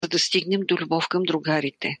да стигнем до любов към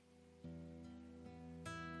другарите.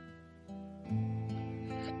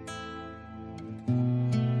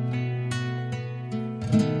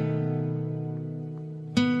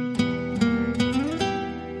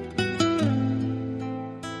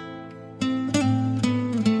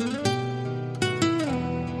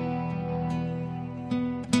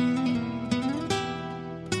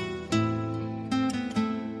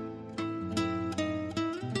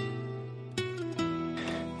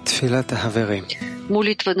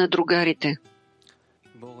 Молитва на другарите.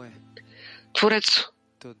 Творецо,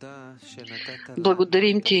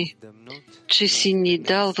 благодарим Ти, че си ни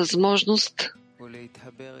дал възможност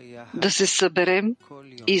да се съберем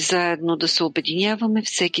и заедно да се обединяваме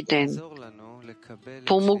всеки ден.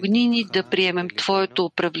 Помогни ни да приемем Твоето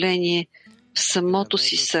управление в самото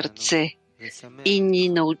си сърце и ни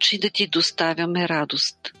научи да Ти доставяме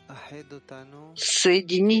радост.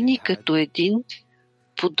 Съедини ни като един,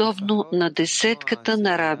 подобно на десетката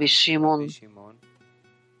на Раби Шимон,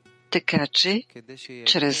 така че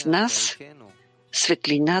чрез нас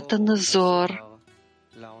светлината на Зоар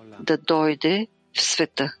да дойде в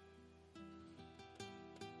света.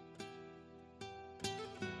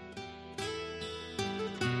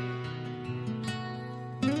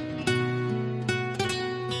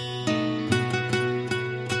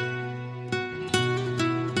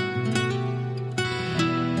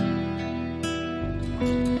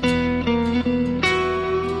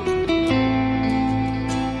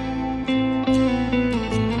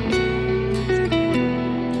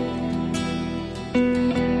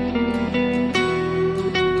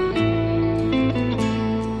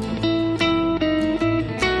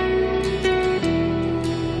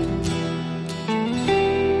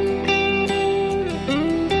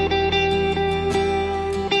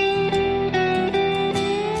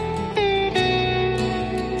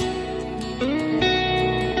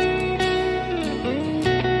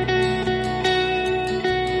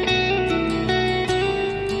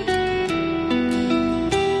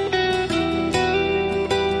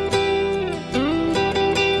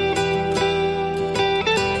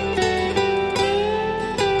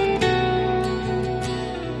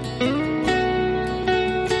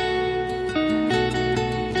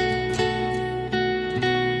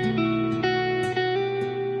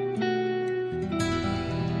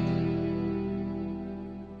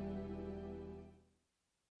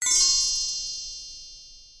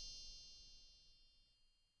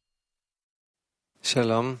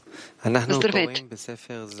 Здравейте!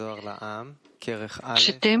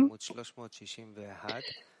 Четем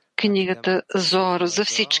книгата Зоар за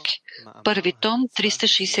всички. Първи том,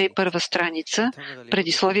 361 страница,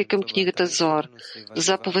 предисловие към книгата Зоар.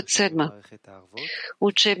 Заповед 7.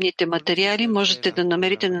 Учебните материали можете да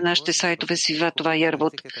намерите на нашите сайтове Свиватова и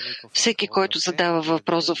Ярвуд. Всеки, който задава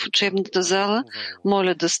въпрос в учебната зала,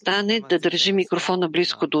 моля да стане, да държи микрофона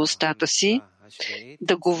близко до устата си,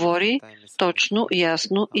 да говори точно,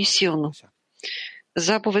 ясно и силно.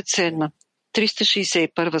 Заповед 7.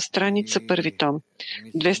 361 страница, първи том.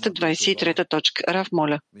 223 точка. Рав,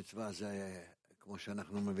 моля.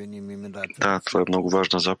 Да, това е много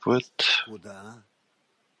важна заповед.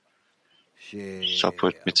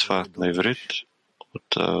 Заповед мицва на иврит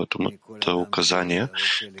от думата указания.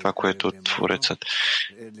 Това, което Творецът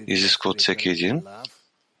изисква от всеки един,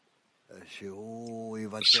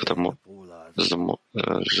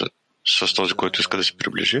 с този, който иска да се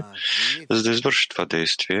приближи, за да извърши това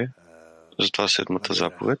действие. Затова седмата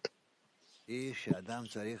заповед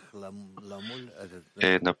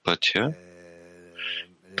е на пътя.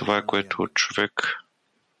 Това е, което човек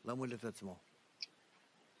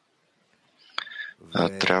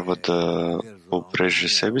трябва да обреже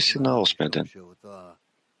себе си на 8-я ден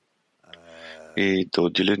и да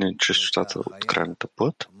отдели нечистотата от крайната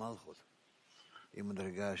плът,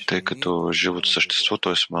 тъй като живото същество,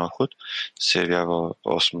 т.е. Малхут, се явява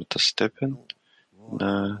 8-та степен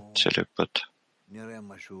на целия път.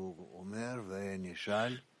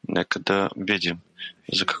 Нека да видим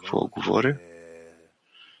за какво говори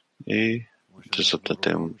и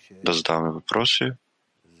да задаваме въпроси.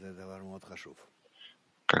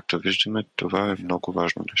 Както виждаме, това е много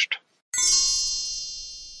важно нещо.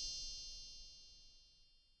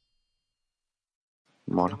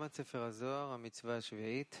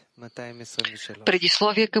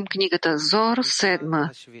 Предисловие към книгата Зоар,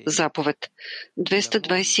 7 заповед,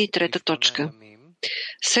 223 точка.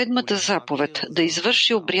 Седмата заповед да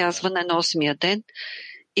извърши обрязване на 8-я ден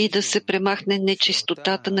и да се премахне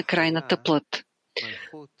нечистотата на крайната плът.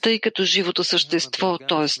 Тъй като живото същество,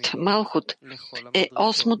 т.е. Малхут, е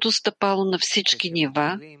 8-то стъпало на всички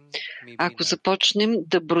нива, ако започнем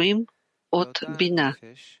да броим от Бина.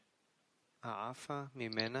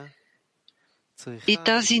 И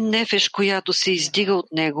тази нефеш, която се издига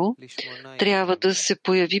от него, трябва да се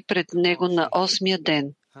появи пред него на 8-я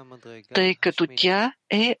ден, тъй като тя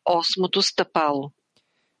е 8-то стъпало.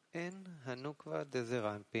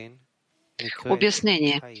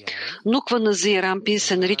 Обяснение. Нуква на Зеирампин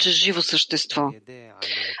се нарича живо същество.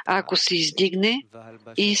 Ако се издигне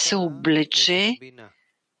и се облече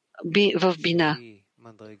в бина,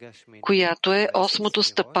 която е 8-то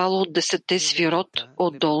стъпало от 10-те сфирот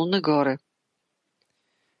отдолу нагоре.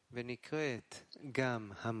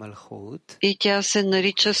 И тя се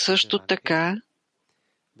нарича също така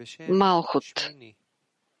Малхут.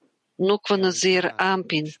 Нуква на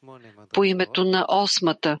Зеирампин по името на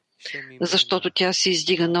 8-та, защото тя се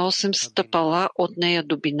издига на 8 стъпала от нея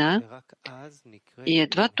до бина и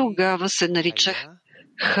едва тогава се нарича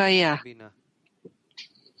Хая,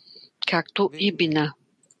 както и бина.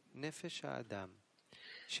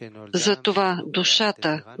 Затова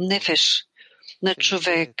душата, нефеш на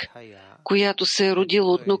човек, която се е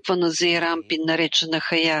родила от нуква на Зеирампин, наречена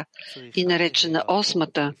Хая и наречена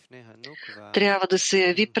 8-та, трябва да се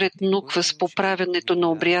яви пред нуква с поправянето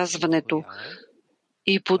на обрязването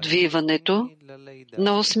и подвиването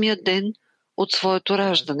на 8-я ден от своето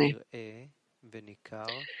раждане.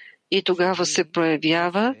 И тогава се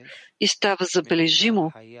проявява и става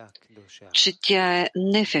забележимо, че тя е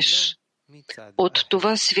нефеш от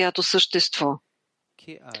това свято същество,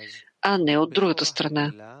 а не от другата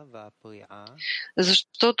страна.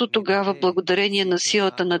 Защото тогава, благодарение на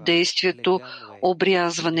силата на действието,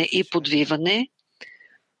 обрязване и подвиване,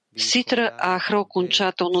 Ситра Ахра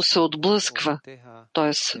окончателно се отблъсква,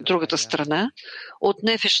 т.е. другата страна, от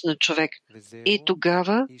нефеш на човек и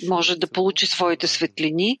тогава може да получи своите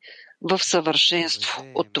светлини в съвършенство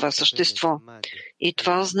от това същество. И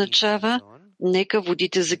това означава, нека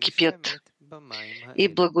водите закипят.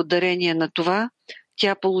 И благодарение на това,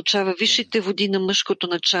 тя получава висшите води на мъжкото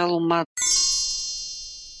начало Мад.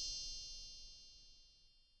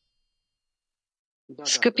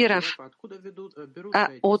 Скъпи Рав, а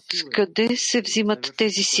откъде се взимат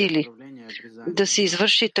тези сили? Да се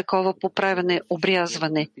извърши такова поправяне,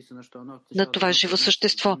 обрязване на това живо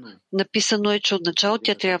същество. Написано е, че отначало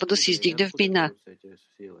тя трябва да се издигне в бина.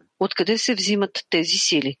 Откъде се взимат тези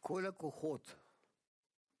сили?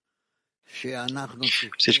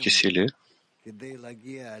 Всички сили,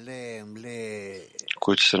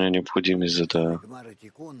 които са необходими, за да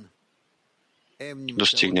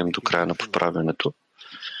достигнем до края на поправянето,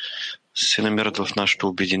 се намират в нашето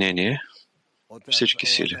обединение. Всички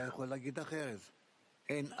сили.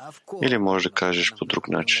 Или може да кажеш по друг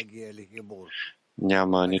начин.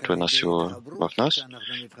 Няма нито една сила в нас,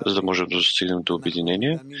 за да можем да достигнем до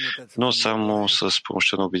обединение, но само с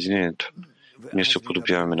помощта на обединението. Ние се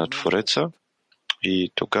подобяваме на Твореца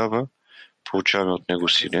и тогава получаваме от него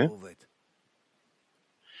сили.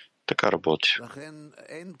 Така работи.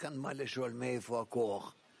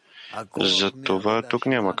 Затова тук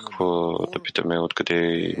няма какво да питаме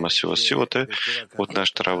откъде има сила. Силата е от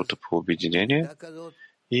нашата работа по обединение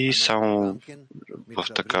и само в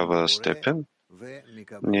такава степен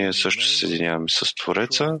ние също се съединяваме с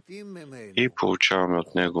Твореца и получаваме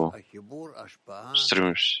от него,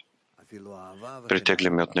 стремим се,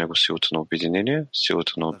 притегляме от него силата на обединение,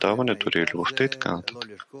 силата на отдаване, дори любовта и така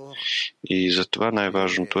нататък. И затова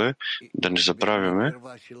най-важното е да не забравяме,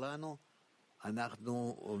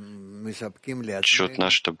 че от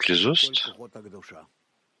нашата близост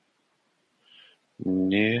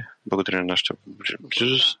ние, благодаря на нашата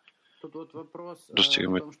близост,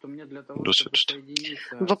 достигаме до светостта.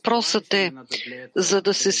 Въпросът е, за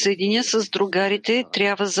да се съединя с другарите,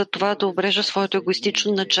 трябва за това да обрежа своето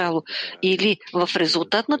егоистично начало. Или в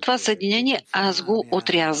резултат на това съединение аз го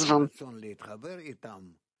отрязвам.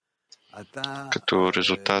 Като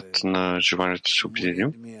резултат на желанието да се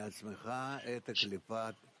обединим,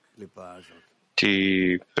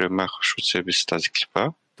 ти премахваш от себе си тази клипа.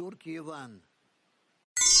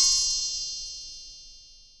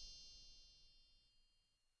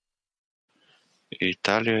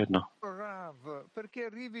 Italia no. Perché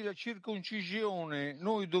arrivi la circoncisione,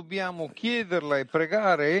 noi dobbiamo chiederla e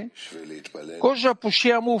pregare? Cosa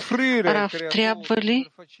possiamo offrire? Рав, трябва ли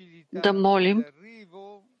да молим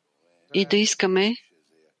и да искаме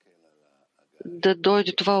да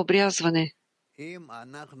дойде това обрязване?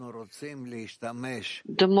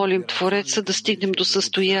 Да молим Твореца да стигнем до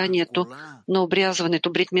състоянието на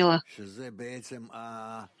обрязването, Брит Мила.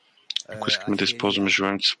 Ако искаме да използваме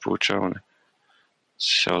желанието за получаване,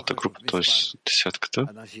 цялата група, т.е. десятката,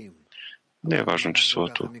 не е важно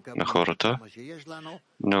числото на хората,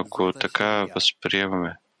 но ако така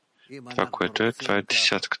възприемаме това, което е, това е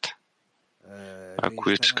десятката. Ако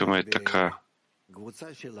искаме така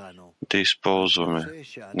да използваме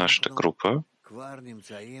нашата група,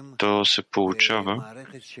 то се получава,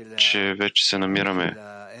 че вече се намираме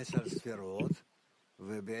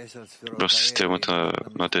в системата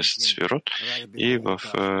на 10 сферот и в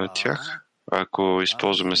тях, ако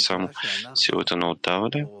използваме само силата на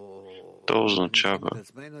отдаване, то означава,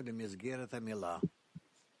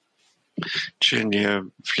 че ние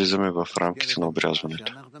влизаме в рамките на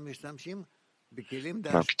обрязването.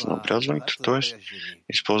 В рамките на обрязването, т.е.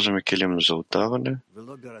 използваме килим за отдаване,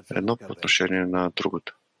 едно по отношение на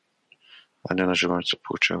другото, а не на желанието за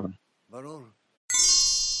получаване.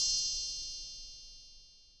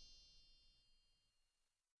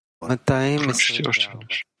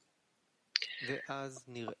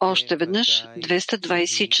 Още веднъж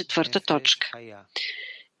 224 точка.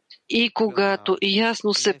 И когато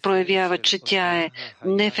ясно се проявява, че тя е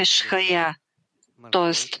нефеш хая,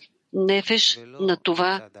 т.е. нефеш на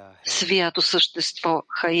това свято същество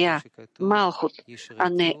хая, малхут, а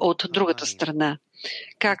не от другата страна.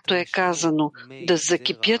 Както е казано, да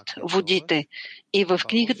закипят водите. И в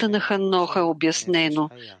книгата на Ханоха е обяснено,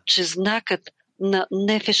 че знакът на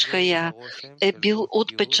нефеш хая е бил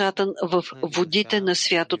отпечатан в водите на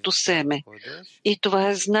святото семе. И това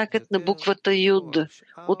е знакът на буквата Юд,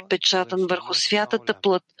 отпечатан върху святата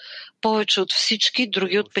плът, повече от всички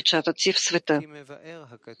други отпечатъци в света.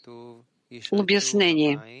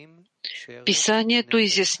 Обяснение. Писанието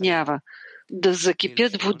изяснява да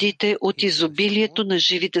закипят водите от изобилието на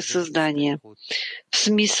живите създания, в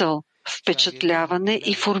смисъл впечатляване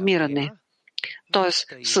и формиране. Т.е.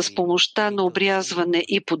 с помощта на обрязване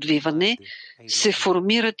и подвиване се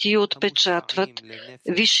формират и отпечатват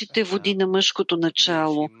висшите води на мъжкото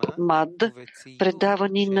начало, мад,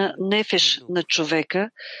 предавани на нефеш на човека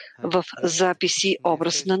в записи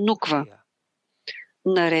образ на нуква,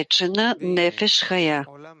 наречена нефеш хая.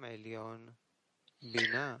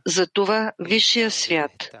 Затова висшия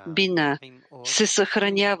свят, бина, се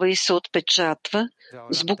съхранява и се отпечатва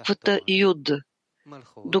с буквата Юд,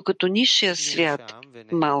 докато нисшия свят,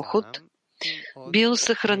 малхут, бил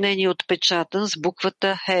съхранен и отпечатан с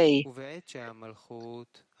буквата Хей.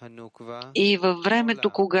 И във времето,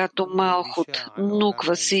 когато малхут,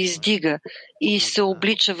 нуква, се издига и се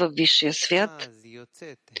облича във висшия свят,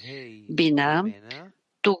 бина,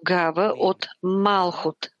 тогава от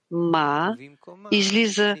малхут, ма,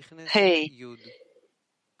 излиза Хей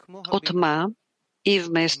от ма и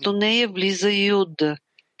вместо нея влиза Юд,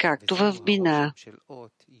 както в бина,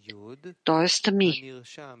 т.е. ми.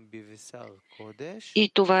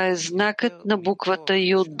 И това е знакът на буквата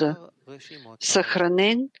Юд,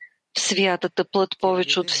 съхранен в святата плът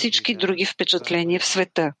повече от всички други впечатления в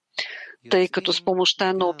света, тъй като с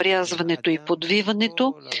помощта на обрязването и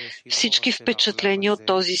подвиването всички впечатления от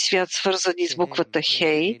този свят, свързани с буквата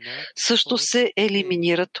Хей, също се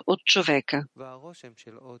елиминират от човека.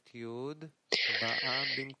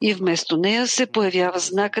 И вместо нея се появява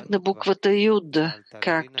знакът на буквата Юд,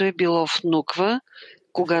 както е било в нуква,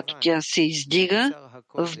 когато тя се издига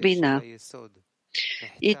в бина.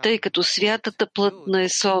 И тъй като святата плът на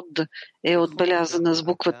Есод е отбелязана с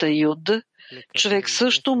буквата Юд, човек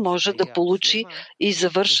също може да получи и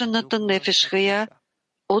завършената нефеш хая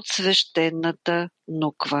от свещената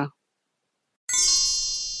нуква.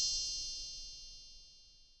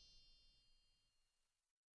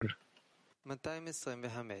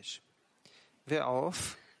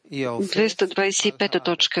 Двеста 25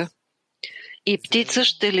 точка. И птица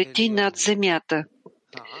ще лети над земята.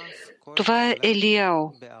 Това е Елияо,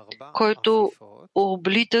 който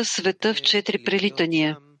облита света в 4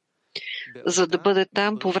 прелитания, за да бъде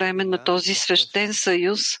там по време на този свещен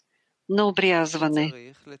съюз на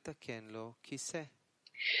обрязване.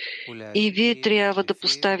 И вие трябва да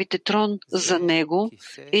поставите трон за него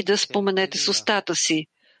и да споменете с устата си: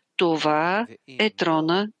 това е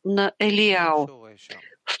трона на Елияо.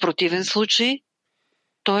 В противен случай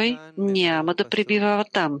той няма да пребивава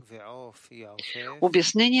там.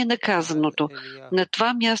 Обяснение на казаното. На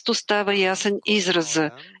това място става ясен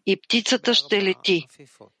израза: и птицата ще лети.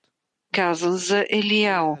 Казан за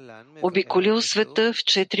Елияо, обиколил света в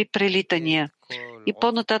 4 прелитания. И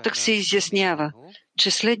по-нататък се изяснява,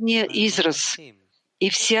 че следния израз: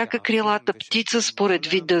 и всяка крилата птица според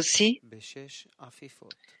вида си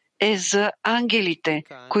е за ангелите,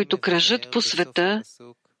 които кръжат по света,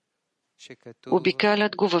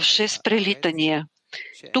 обикалят го в 6 прелитания.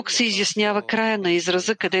 Тук се изяснява края на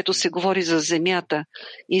израза, където се говори за земята,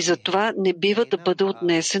 и за това не бива да бъде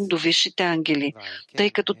отнесен до висшите ангели, тъй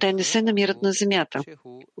като те не се намират на земята.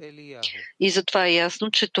 И затова е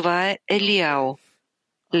ясно, че това е Елияо.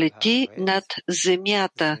 Лети над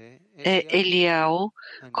земята, е Елияу,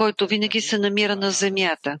 който винаги се намира на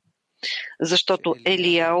земята, защото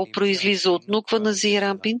Елияу произлиза от нуква на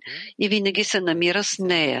Зеиранпин и винаги се намира с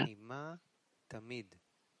нея.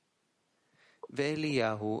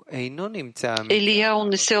 Елияу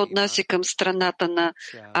не се отнася към страната на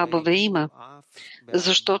Аба Веима,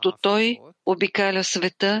 защото той обикаля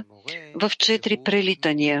света в 4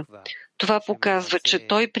 прелитания. Това показва, че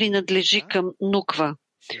той принадлежи към нуква,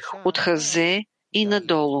 от Хазе и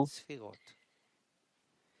надолу.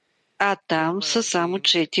 А там са само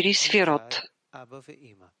 4 сфирот.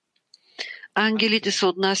 Ангелите се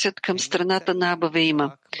отнасят към страната на Аба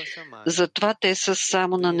Веима, затова те са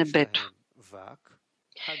само на небето.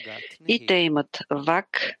 И те имат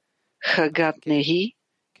Вак, Хагат Нехи,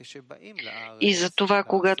 и затова,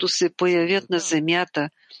 когато се появят на земята,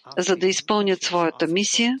 за да изпълнят своята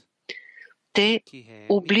мисия, те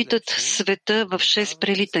облитат света в 6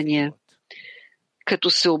 прелитания, като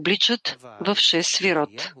се обличат в 6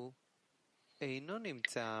 сфирот.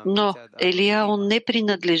 Но Елияу не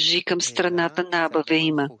принадлежи към страната на Аба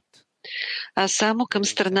Веима, а само към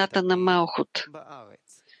страната на Малхут.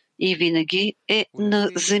 И винаги е на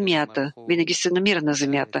земята, винаги се намира на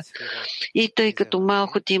земята. И тъй като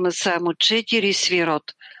Малхут има само 4 сфирот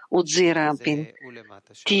от Зеиранпин,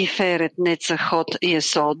 Тиферет, Нецахот и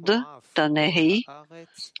Есод, Танехи,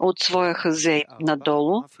 от своя Хазей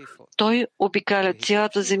надолу, той обикаля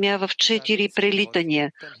цялата земя в 4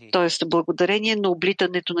 прелитания, т.е. благодарение на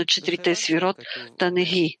облитането на 4 сфирот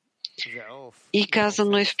Танехи. И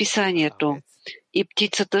казано е в писанието, и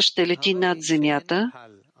птицата ще лети над земята.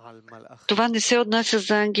 Това не се отнася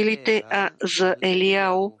за ангелите, а за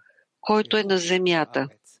Елияу, който е на земята.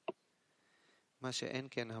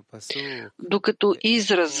 Докато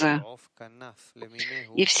израза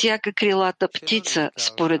и всяка крилата птица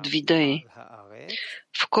според вида й,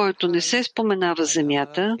 в който не се споменава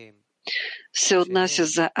земята, се отнася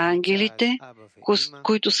за ангелите,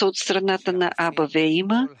 които са от страната на Аба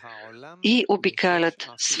Веима и обикалят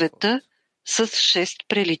света с 6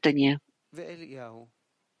 прелитания.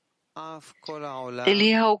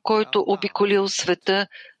 Елияу, който обиколил света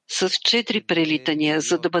с 4 прелитания,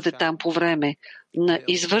 за да бъде там по време на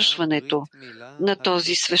извършването на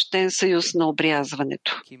този свещен съюз на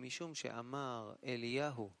обрязването.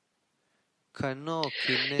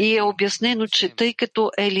 И е обяснено, че тъй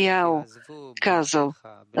като Елияу казал: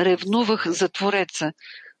 ревнувах за Твореца,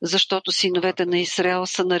 защото синовете на Израел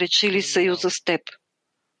са наречили съюза с теб.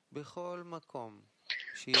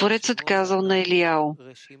 Творецът казал на Елияу: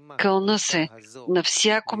 кълна се, на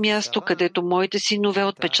всяко място, където моите синове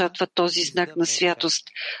отпечатват този знак на святост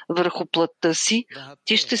върху плътта си,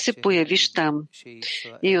 ти ще се появиш там.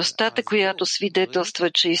 И устата, която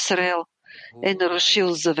свидетелства, че Израел е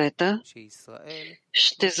нарушил завета,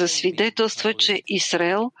 ще засвидетелства, че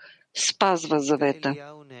Израел спазва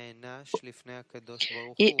завета.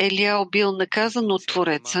 И Елияу бил наказан от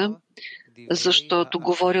Твореца, защото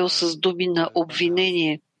говорил с думи на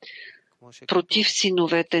обвинение против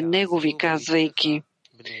синовете негови, казвайки: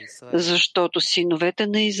 защото синовете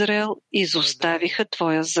на Израел изоставиха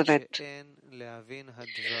Твоя завет.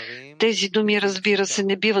 Тези думи, разбира се,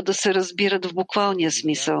 не бива да се разбират в буквалния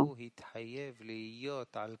смисъл.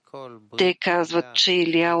 Те казват, че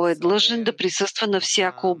Елияу е длъжен да присъства на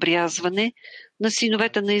всяко обрязване на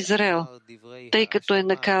синовете на Израел, тъй като е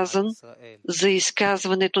наказан за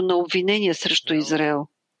изказването на обвинения срещу Израел.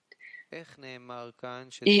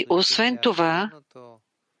 И освен това,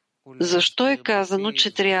 защо е казано,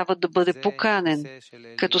 че трябва да бъде поканен,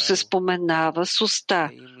 като се споменава с уста?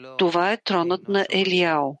 Това е тронът на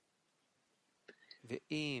Елияу.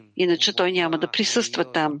 Иначе той няма да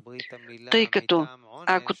присъства там, тъй като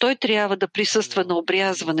ако той трябва да присъства на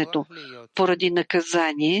обрязването поради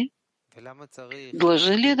наказание,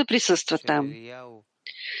 длъжен ли е да присъства там?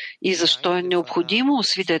 И защо е необходимо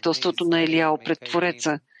свидетелството на Елияу пред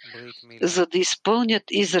Твореца, за да изпълнят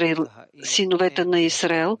синовете на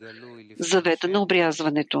Израел завета на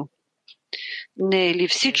обрязването? Не е ли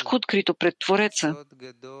всичко открито пред Твореца?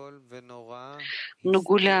 Но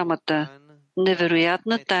голямата,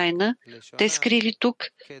 невероятна тайна те скрили тук,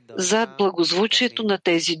 зад благозвучието на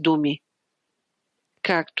тези думи,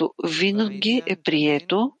 както винаги е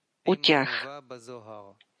прието от тях.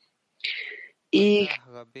 И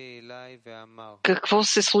какво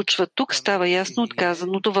се случва тук, става ясно от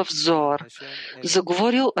казаното в Зоар.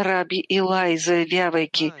 Заговорил раби Илай,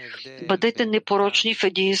 заявявайки: бъдете непорочни в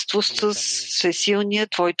единство с всесилния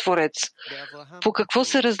твой Творец. По какво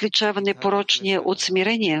се различава непорочния от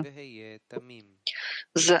смирения?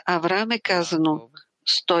 За Авраам е казано: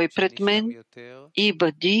 стой пред мен и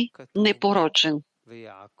бъди непорочен.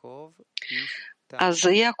 А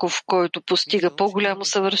за Яков, който постига по-голямо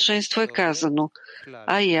съвършенство, е казано: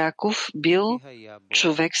 а Яков бил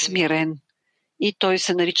човек смирен. И той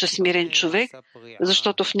се нарича смирен човек,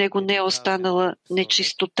 защото в него не е останала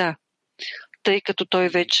нечистота, тъй като той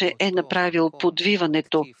вече е направил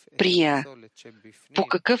подвиването прия. По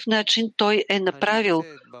какъв начин той е направил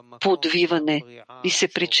подвиване и се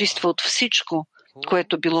пречиства от всичко,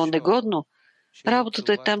 което било негодно?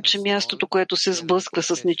 Работата е там, че мястото, което се сблъсква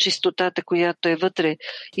с нечистотата, която е вътре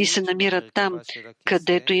и се намира там,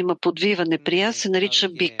 където има подвиване прия, се нарича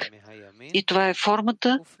бик. И това е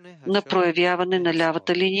формата на проявяване на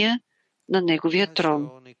лявата линия на неговия трон.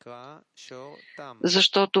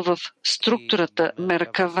 Защото в структурата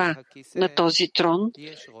меркава на този трон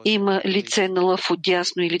има лице на лъв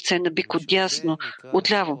отдясно и лице на бик отдясно,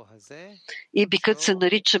 отляво. И бикът се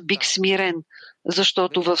нарича бик смирен,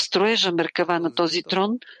 защото в строежа меркава на този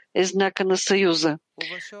трон е знака на съюза.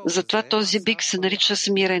 Затова този бик се нарича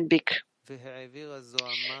смирен бик.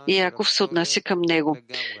 И Яков се отнася към него.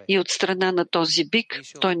 И от страна на този бик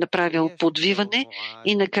той направил подвиване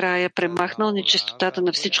и накрая премахнал нечистотата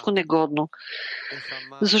на всичко негодно.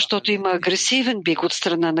 Защото има агресивен бик от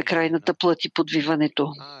страна на крайната плът и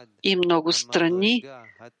подвиването. И много страни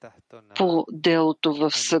по делото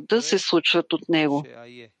в съда се случват от него.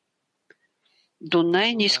 До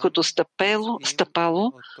най-ниското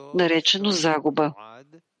стъпало, наречено загуба.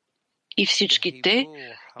 И всички те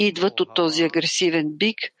идват от този агресивен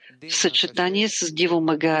бик в съчетание с диво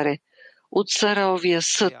магаре, от Сараовия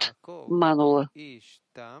съд, Манула.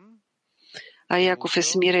 А Яков е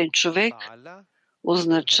смирен човек,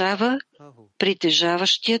 означава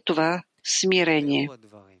притежаващия това смирение.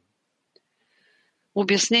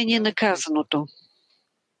 Обяснение на казаното.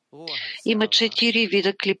 Има 4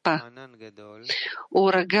 вида клипа.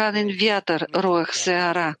 Ураганен вятър, руах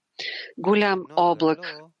сеара, голям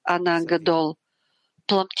облак, Анан Гадол,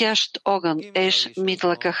 пламтящ огън, Еш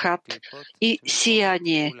Митлакахат и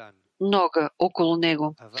сияние, нога около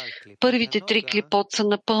него. Първите 3 клипот са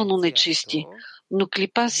напълно нечисти, но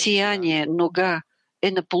клипа сияние, нога,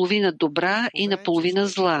 е наполовина добра и наполовина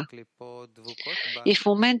зла. И в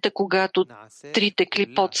момента, когато 3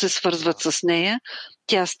 клипот се свързват с нея,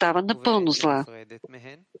 тя става напълно зла.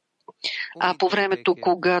 А по времето,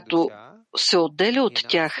 когато се отделя от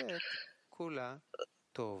тях,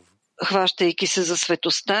 хващайки се за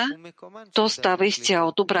светостта, то става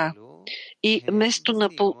изцяло добра. И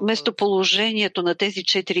местоположението на тези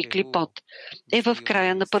 4 клипот е в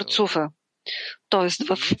края на парцуфа,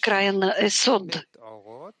 т.е. в края на есод,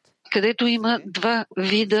 където има 2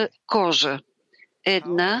 вида кожа,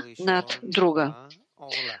 една над друга.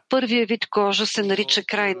 Първият вид кожа се нарича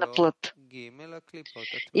крайна плът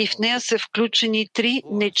и в нея са включени 3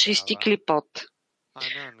 нечисти клипот.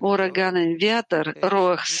 Ураганен вятър,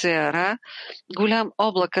 руах сеара, голям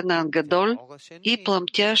облак Анан Гадол и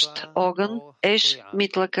пламтящ огън Еш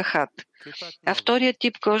Митлакахат. А вторият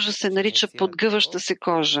тип кожа се нарича подгъваща се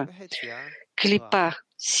кожа. Клипа,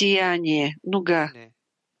 сияние, нога.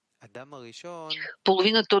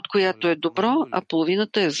 Половината от която е добро, а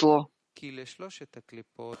половината е зло.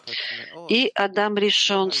 И Адам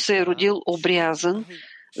Ришон се е родил обрязан,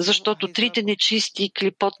 защото 3 нечисти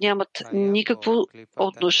клипот нямат никакво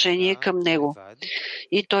отношение към него.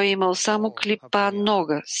 И той е имал само клипа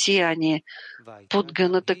нога, сияние,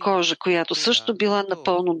 подгъната кожа, която също била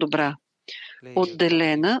напълно добра.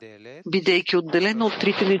 Отделена, бидейки отделена от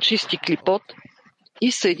 3 нечисти клипот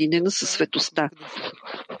и съединена със светостта.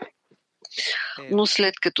 Но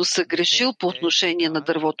след като съгрешил по отношение на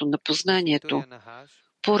дървото на познанието,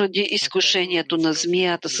 поради изкушението на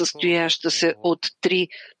змията, състояща се от 3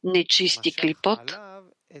 нечисти клипот,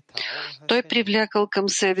 той привлякал към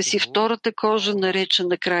себе си втората кожа,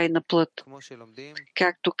 наречена крайна плът,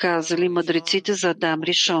 както казали мъдреците за Адам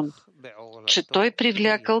Ришон, че той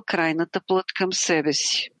привлякал крайната плът към себе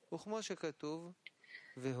си.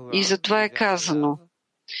 И затова е казано: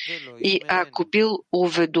 и ако бил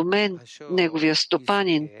уведомен неговия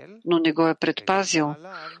стопанин, но не го е предпазил,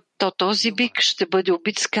 то този бик ще бъде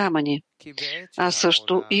убит с камъни, а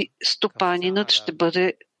също и стопанинът ще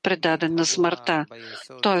бъде предаден на смъртта.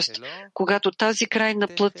 Тоест, когато тази крайна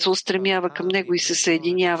плът се устремява към него и се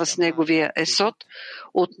съединява с неговия есод,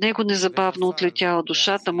 от него незабавно отлетяла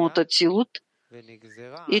душата му от Ацилут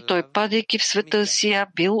и той, падайки в света сия,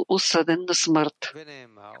 бил осъден на смърт.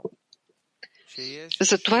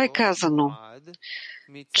 Затова е казано,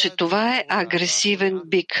 че това е агресивен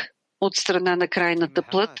бик от страна на крайната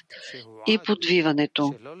плът и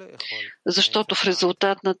подвиването. Защото в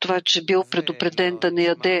резултат на това, че бил предупреден да не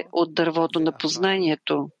яде от дървото на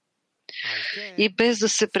познанието и без да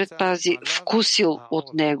се предпази вкусил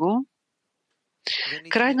от него,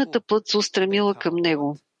 Крайната плът се устремила към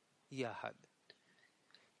него.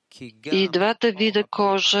 И двата вида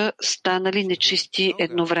кожа станали нечисти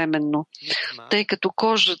едновременно, тъй като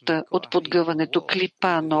кожата от подгъването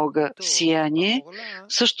клипа, нога, сияние,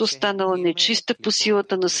 също станала нечиста по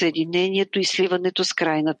силата на съединението и сливането с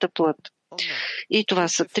крайната плът. И това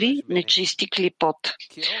са три нечисти клипот.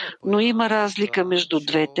 Но има разлика между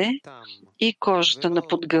двете и кожата на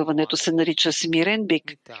подгъването се нарича смирен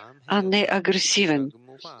бик, а не агресивен,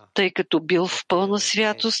 тъй като бил в пълна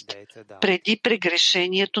святост преди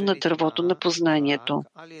прегрешението на дървото на познанието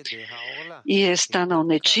и е станал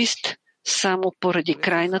нечист само поради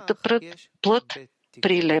крайната плът,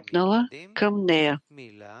 прилепнала към нея.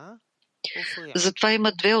 Затова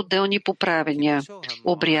има две отделни поправения –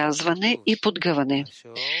 обрязване и подгъване.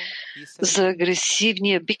 За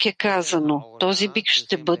агресивния бик е казано, този бик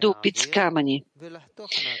ще бъде убит с камъни.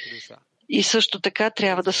 И също така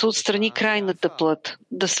трябва да се отстрани крайната плът,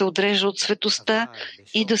 да се отреже от светостта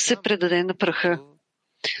и да се предаде на праха.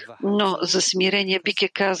 Но за смирения бик е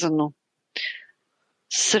казано,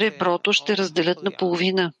 среброто ще разделят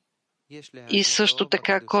наполовина. И също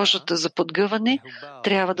така кожата за подгъване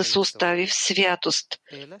трябва да се остави в святост,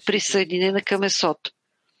 присъединена към есод,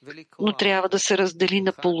 но трябва да се раздели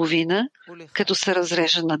на половина, като се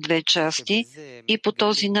разреже на две части и по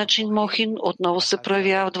този начин Мохин отново се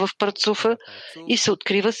проявява в парцуфа и се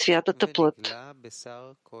открива святата плът.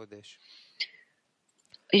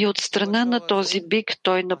 И от страна на този бик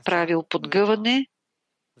той направил подгъване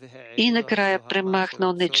и накрая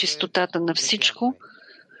премахнал нечистотата на всичко,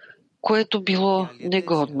 което било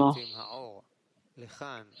негодно.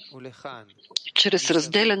 Чрез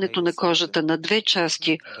разделянето на кожата на две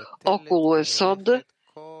части около есода,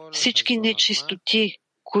 всички нечистоти,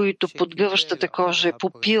 които подгъващата кожа е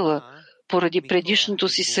попила поради предишното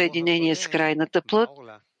си съединение с крайната плът,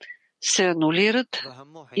 се анулират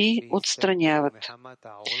и отстраняват.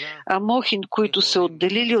 А мохин, които се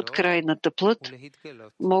отделили от крайната плът,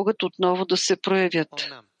 могат отново да се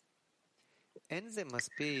проявят.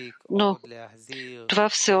 Но това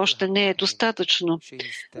все още не е достатъчно,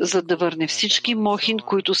 за да върне всички мохин,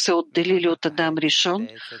 които се отделили от Адам Ришон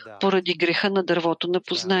поради греха на дървото на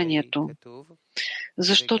познанието.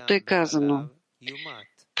 Защото е казано,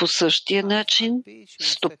 по същия начин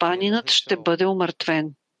стопанинът ще бъде умъртвен,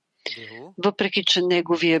 въпреки че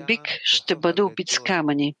неговия бик ще бъде убит с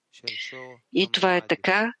камъни. И това е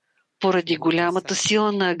така поради голямата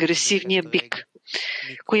сила на агресивния бик,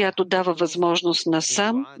 която дава възможност на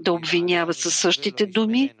сам да обвинява със същите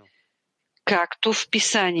думи, както в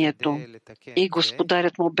писанието. И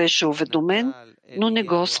господарят му беше уведомен, но не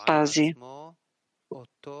го спази.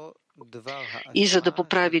 И за да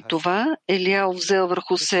поправи това, Елияу взел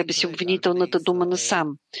върху себе си обвинителната дума на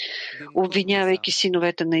сам, обвинявайки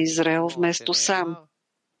синовете на Израел вместо сам.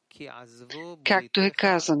 Както е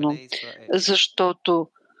казано, защото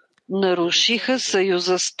нарушиха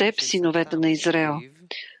съюза с теб, синовете на Израел.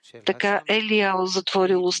 Така Елияу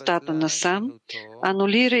затворил устата на сам,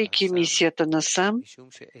 анулирайки мисията на сам,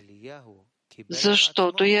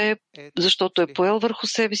 защото е поел върху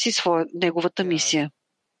себе си неговата мисия.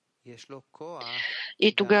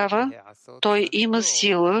 И тогава той има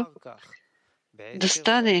сила да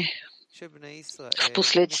стане в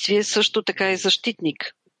последствие също така и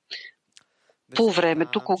защитник. По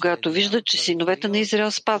времето, когато вижда, че синовете на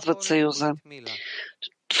Израел спазват съюза.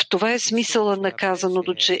 В това е смисъла на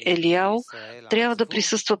казаното, че Елияу трябва да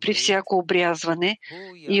присъства при всяко обрязване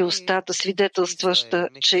и устата, свидетелстваща,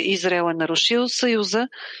 че Израел е нарушил съюза,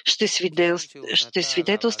 ще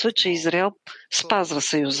свидетелства, че Израел спазва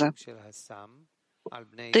съюза.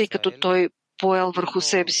 Тъй като той поел върху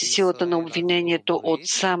себе си силата на обвинението от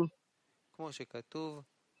сам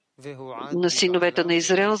на синовете на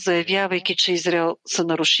Израел, заявявайки, че Израел са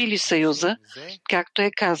нарушили съюза, както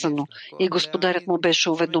е казано, и господарят му беше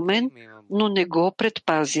уведомен, но не го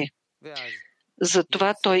предпази.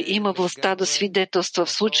 Затова той има властта да свидетелства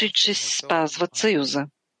в случай, че спазват съюза.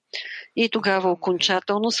 И тогава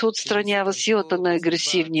окончателно се отстранява силата на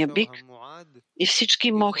агресивния бик и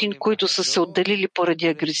всички мохин, които са се отделили поради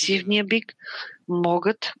агресивния бик,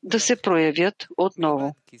 могат да се проявят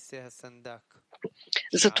отново.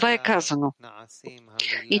 Затова е казано,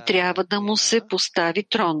 и трябва да му се постави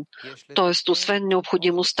трон, т.е. освен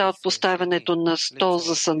необходимостта от поставянето на стол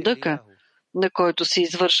за съндъка, на който се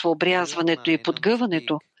извършва обрязването и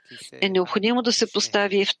подгъването, е необходимо да се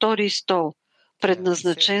постави и втори стол,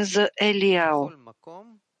 предназначен за Елияу.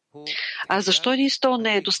 А защо един стол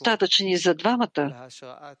не е достатъчен и за двамата?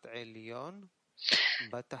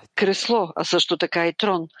 Кресло, а също така и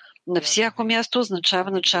трон, на всяко място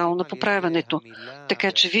означава начало на поправянето,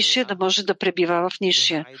 така че висшия да може да пребивава в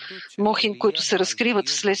нисшия. Мохин, които се разкриват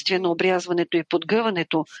вследствие на обрязването и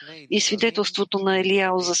подгъването, и свидетелството на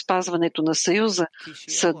Елияу за спазването на съюза,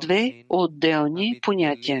 са две отделни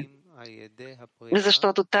понятия.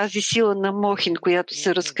 Защото тази сила на Мохин, която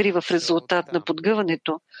се разкрива в резултат на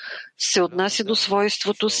подгъването, се отнася до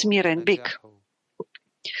свойството смирен бик,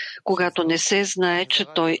 когато не се знае, че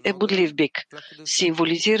той е бодлив бик.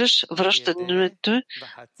 Символизираш връщането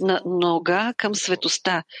на нога към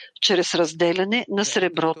светостта, чрез разделяне на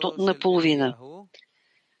среброто на половина.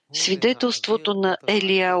 Свидетелството на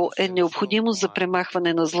Елияу е необходимо за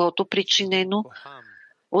премахване на злото, причинено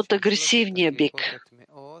от агресивния бик,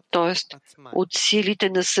 т.е. от силите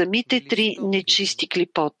на самите три нечисти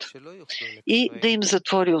клипот, и да им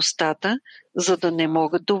затвори устата, за да не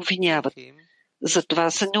могат да обвиняват.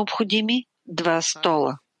 Затова са необходими два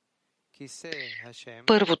стола.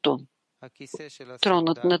 Първото –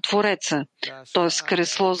 тронът на Твореца, т.е.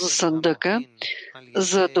 кресло за сандъка,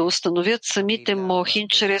 за да установят самите мохин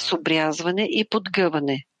чрез обрязване и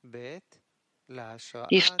подгъване.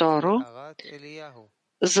 И второ,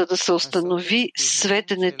 за да се установи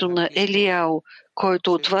светенето на Елияу,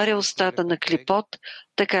 който отваря устата на клипот,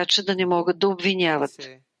 така че да не могат да обвиняват.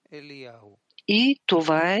 И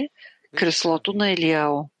това е креслото на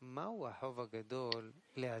Елияу.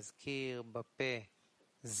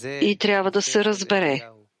 И трябва да се разбере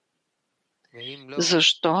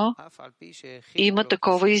защо има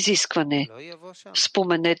такова изискване.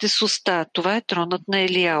 Споменете с уста, това е тронът на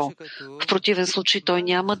Елияу. В противен случай той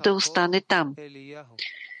няма да остане там.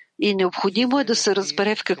 И необходимо е да се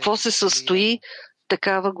разбере в какво се състои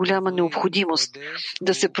такава голяма необходимост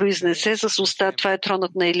да се произнесе с уста, това е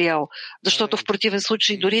тронът на Елияу, защото в противен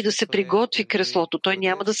случай дори да се приготви креслото, той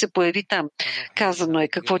няма да се появи там. Казано е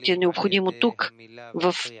какво ти е необходимо тук,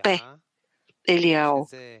 в П. Елияу.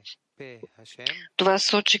 Това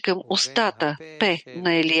сочи към устата, П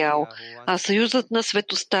на Елияу, а съюзът на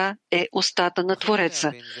светостта е устата на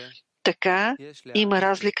Твореца. Така има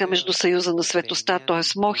разлика между съюза на светостта,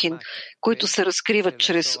 т.е. Мохин, които се разкриват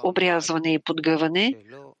чрез обрязване и подгъване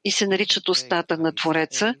и се наричат устата на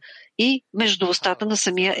Твореца, и между устата на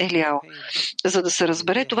самия Елияу. За да се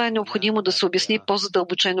разбере това, е необходимо да се обясни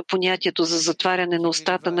по-задълбочено понятието за затваряне на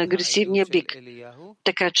устата на агресивния бик,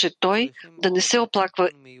 така че той да не се оплаква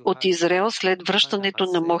от Израел след връщането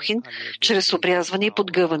на Мохин чрез обрязване и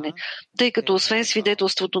подгъване, тъй като освен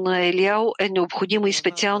свидетелството на Елияу е необходимо и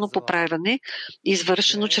специално поправяне,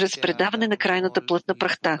 извършено чрез предаване на крайната плът на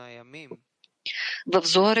прахта. В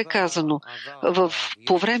Зоар е казано,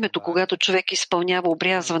 по времето, когато човек изпълнява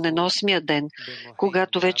обрязване на 8-я ден,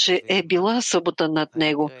 когато вече е била събота над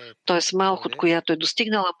него, т.е. Малхут, която е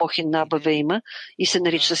достигнала Мохин на Абавейма и се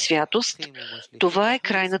нарича святост, това е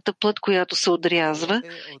крайната плът, която се отрязва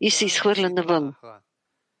и се изхвърля навън.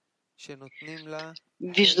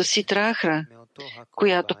 Вижда си Трахра,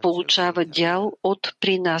 която получава дял от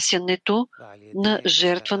принасянето на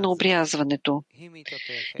жертва на обрязването.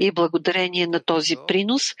 И благодарение на този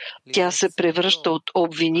принос, тя се превръща от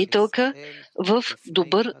обвинителка в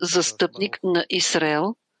добър застъпник на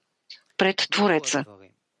Израел пред Твореца.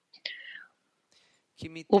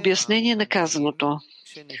 Обяснение на казаното.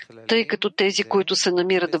 Тъй като тези, които се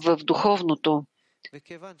намират в духовното,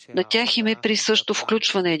 на тях им е присъщо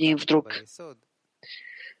включване един в друг,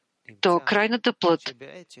 то крайната плът,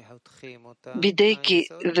 бидейки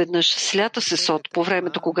веднъж слята с Есод, по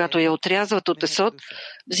времето, когато я отрязват от Есод,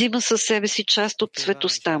 взима със себе си част от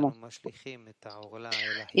светостта му.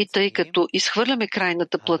 И тъй като изхвърляме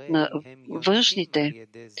крайната плът на външните,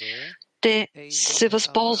 те се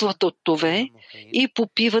възползват от това и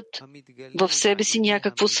попиват в себе си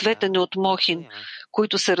някакво светене от Мохин,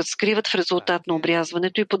 които се разкриват в резултат на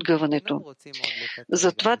обрязването и подгъването.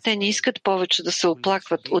 Затова те не искат повече да се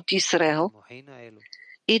оплакват от Израел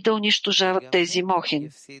и да унищожават тези Мохин,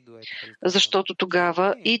 защото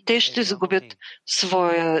тогава и те ще загубят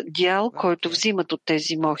своя дял, който взимат от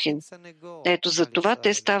тези Мохин. Ето за това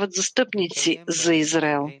те стават застъпници за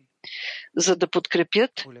Израел, за да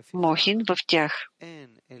подкрепят Мохин в тях.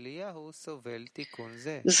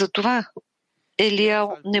 Затова Елияу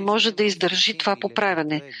не може да издържи това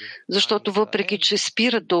поправяне, защото въпреки, че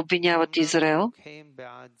спират да обвиняват Израел,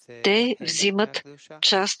 те взимат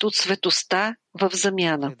част от светостта в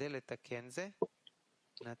замяна.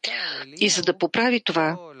 И за да поправи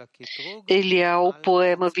това, Елияу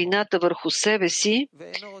поема вината върху себе си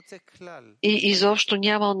и изобщо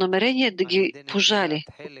нямал намерение да ги пожали,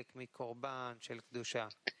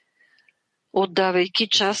 отдавайки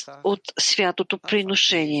част от святото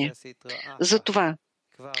приношение. Затова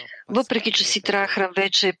въпреки че Ситрахра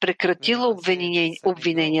вече е прекратила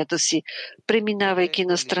обвиненията си, преминавайки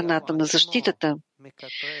на страната на защитата,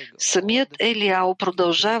 самият Елияу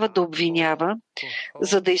продължава да обвинява,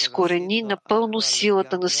 за да изкорени напълно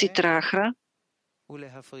силата на Ситрахра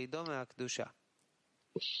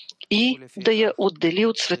и да я отдели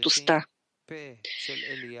от светостта.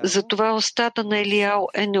 Затова устата на Елияу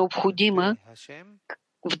е необходима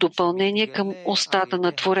в допълнение към устата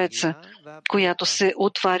на Твореца, която се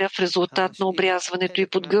отваря в резултат на обрязването и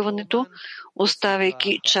подгъването,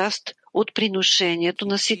 оставяйки част от приношението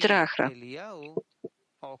на Ситрахра.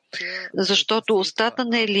 Защото устата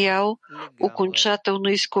на Елияу окончателно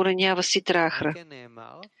изкоренява Ситрахра.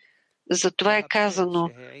 Затова е казано,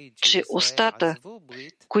 че устата,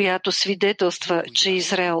 която свидетелства, че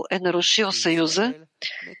Израел е нарушил съюза,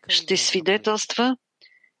 ще свидетелства,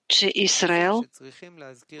 че Израел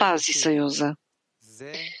пази съюза.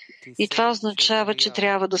 И това означава, че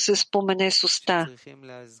трябва да се спомене с уста.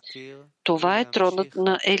 Това е тронът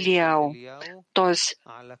на Елияу. Т.е.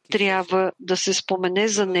 трябва да се спомене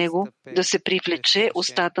за него, да се привлече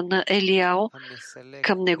устата на Елияу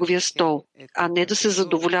към неговия стол, а не да се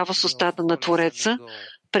задоволява с устата на Твореца,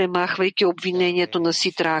 премахвайки обвинението на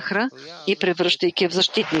Ситрахра и превръщайки в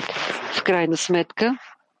защитник. В крайна сметка,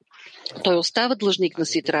 той остава длъжник на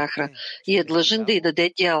Ситрахра и е длъжен да й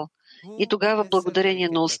даде дял. И тогава, благодарение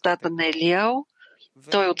на устата на Елияу,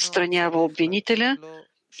 той отстранява обвинителя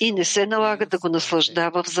и не се налага да го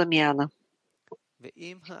наслаждава в замяна.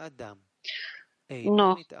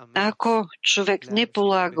 Но ако човек не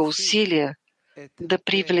полага усилия да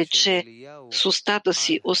привлече с устата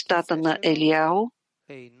си устата на Елияу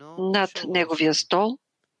над неговия стол,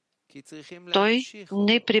 той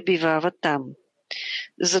не пребивава там.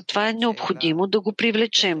 Затова е необходимо да го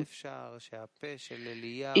привлечем.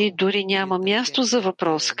 И дори няма място за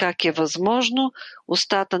въпрос как е възможно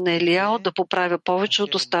устата на Елияу да поправя повече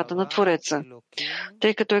от устата на Твореца.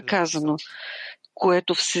 Тъй като е казано,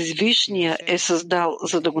 което Всевишния е създал,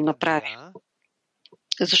 за да го направи.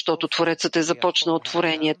 Защото Творецът е започнал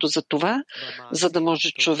творението за това, за да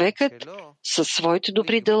може човекът със своите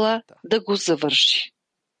добри дела да го завърши.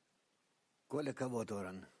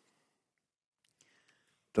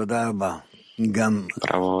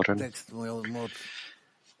 Браво, Орен.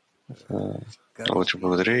 Много ти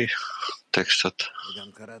благодаря. Текстът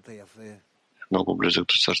е много близък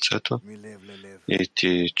до сърцето и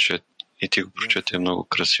ти го прочете много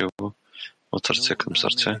красиво, от сърце към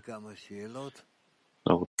сърце.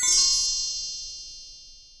 Много.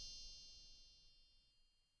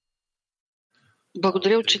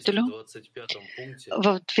 Благодаря, учителю.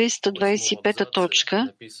 В 225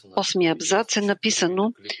 точка, 8 абзац е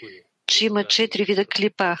написано, че има 4 вида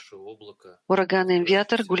клипа. Ураганен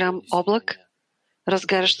вятър, голям облак,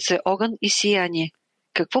 разгарящ се огън и сияние.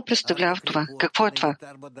 Какво представлява това? Какво е това?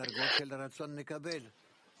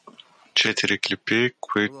 4 клипи,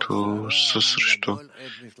 които са срещу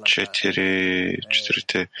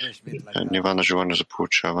четирите нива на желание за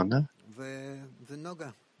получаване.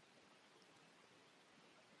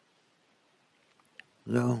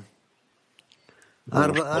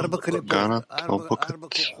 Ганът, облакът,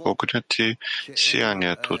 огнят и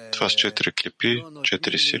сиянието. Това са 4 клипи,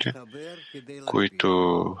 4 сили,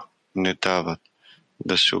 които не дават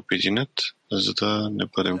да се обединят, за да не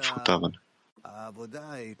бъдем в отдаване.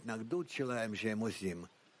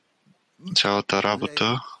 Цялата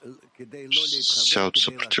работа, цялото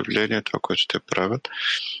съпротивление, това, което те правят,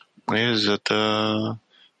 е за да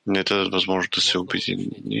не дадат възможност да се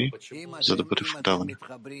обедини, за да бъде в отдаване.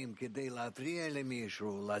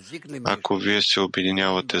 Ако вие се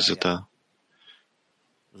обединявате, за да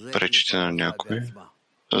пречите на някой,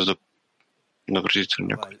 за да навредите на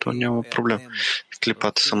някой, то няма проблем.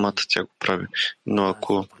 Клипата самата тя го прави. Но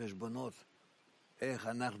ако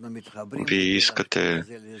вие искате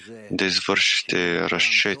да извършите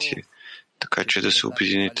разчети, така че да се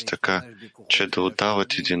обедините така, че да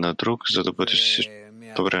отдавате един на друг, за да бъде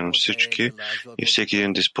добре на всички и всеки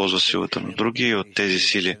един да използва силата на други и от тези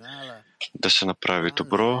сили да се направи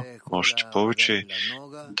добро, още повече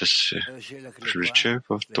да се привлече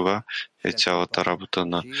в това е цялата работа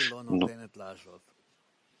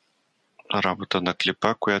на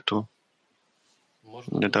клипа, която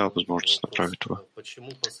не дава възможност да направи това.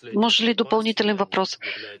 Може ли допълнителен въпрос?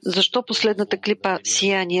 Защо последната клипа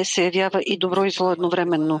сияние се явява и добро и зло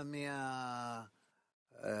едновременно?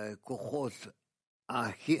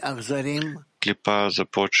 Клипа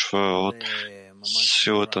започва от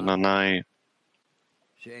силата на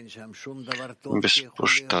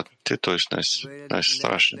безпощадните, т.е.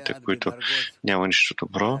 най-страшните, които няма нищо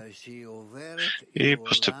добро, и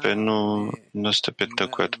постепенно на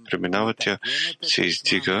степента, която преминава, тя се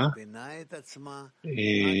издига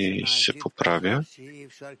и се поправя,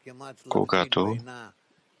 когато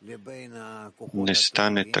не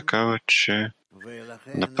стане такава, че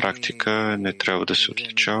на практика не трябва да се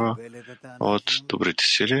отличава от добрите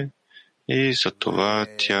сили, и затова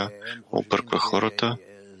тя обърква хората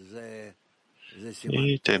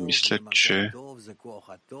и те мислят, че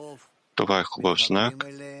това е хубав знак,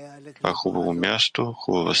 това е хубаво място,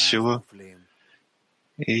 хубава сила,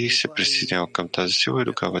 и се присъединява към тази сила и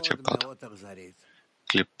тогава тя пада.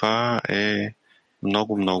 Клипа е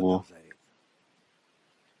много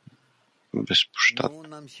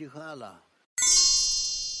безпощадна.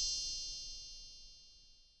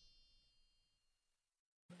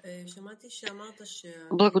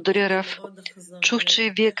 Благодаря, Рав. Чух,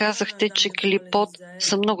 че вие казахте, че клипот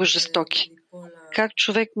са много жестоки. Как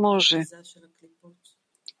човек може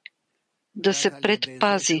да се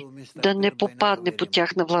предпази, да не попадне по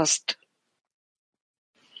тяхна власт?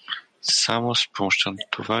 Само с помощта на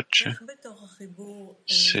това, че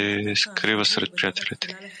се скрива сред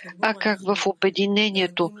приятелите. А как в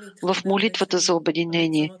обединението, в молитвата за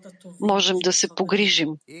обединение, можем да се погрижим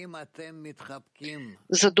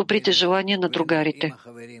за добрите желания на другарите?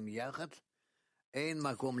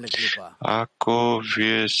 Ако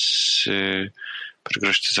вие се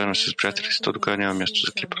прегръщате заедно с приятелите, то тогава няма място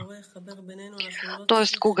за клипа.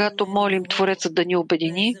 Тоест, когато молим Твореца да ни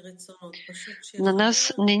обедини, на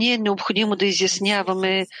нас не ни е необходимо да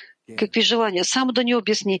изясняваме какви желания, само да ни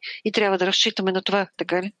обясни и трябва да разчитаме на това,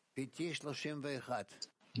 така ли?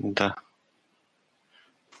 Да.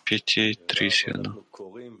 5:31.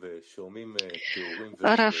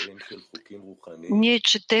 Рав, ние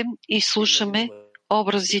четем и слушаме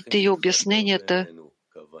образите и обясненията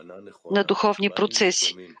на духовни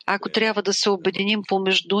процеси. Ако трябва да се обединим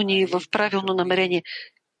помежду ни в правилно намерение,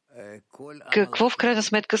 какво в крайна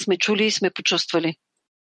сметка сме чули и сме почувствали?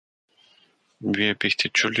 Вие бихте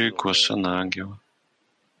чули гласа на ангела.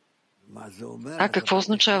 А какво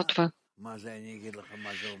означава това?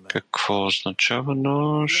 Какво означава,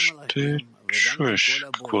 но ще чуеш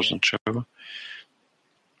какво означава.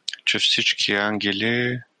 Че всички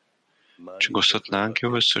ангели, че гласът на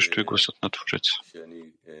ангела е също и гласът на Твореца.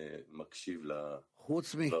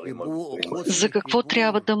 За какво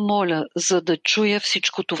трябва да моля, за да чуя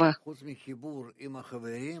всичко това?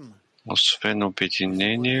 Освен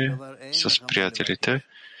обединение с приятелите,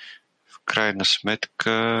 в крайна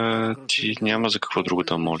сметка ти няма за какво друго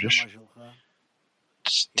да молиш.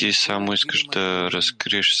 Ти само искаш да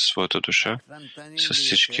разкриеш своята душа с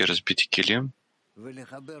всички разбити килим,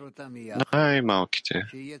 най-малките,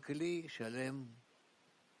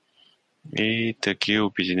 и да ги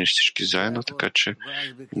обединиш всички заедно, така че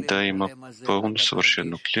да има пълно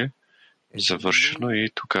съвършено кли, завършено, и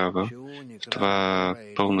тогава в това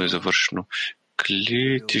пълно и завършено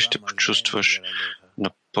кли ти ще почувстваш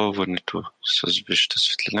напълването с висшата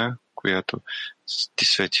светлина, която ти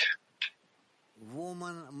свети.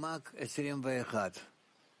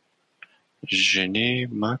 Жени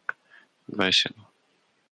Мак 21.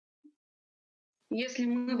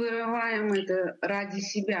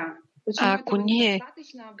 А ако ние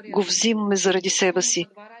го взимаме заради себе си,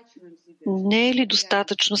 не е ли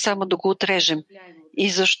достатъчно само да го отрежем? И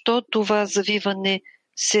защо това завиване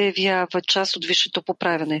се явява част от висшето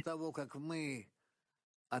поправяне?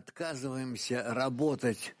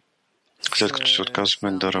 След като се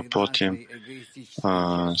отказваме да работим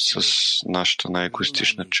с нашата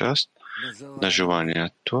най-егоистична част на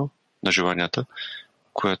желанията,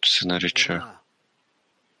 която се нарича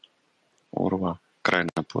урва, крайна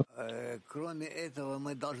път.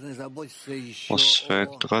 Освен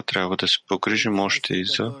това, трябва да се погрижим още и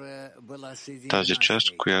за тази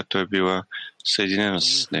част, която е била съединена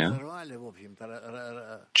с нея,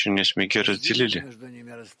 че ние сме ги разделили.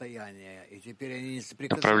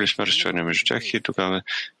 Направили сме разстояние между тях и тогава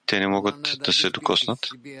те не могат да се докоснат,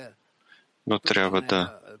 но трябва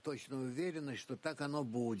да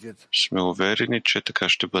сме уверени, че така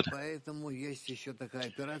ще бъде.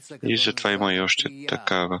 И затова има и още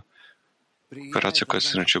такава операция, която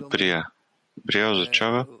се нарича брия. Брия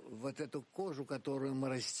означава,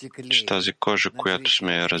 че тази кожа, която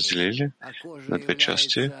сме я разделили на две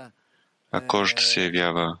части, а кожата се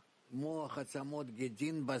явява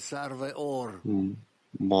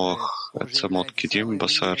Моах, Ацамот Кидим,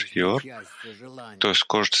 Басар и Ор, т.е.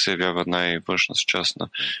 кожата се явява най-външна част на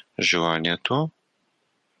желанието,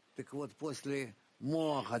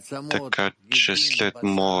 така че след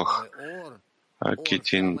Моах,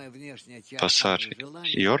 Гитин, Пасар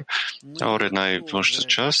и Ор, а Ор е най-външната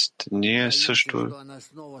част, ние също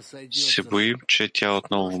се боим, че тя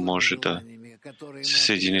отново може да се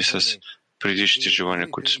съедини с предишните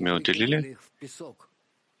желания, които сме отделили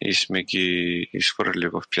и сме ги изхвърли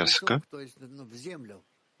в пясъка.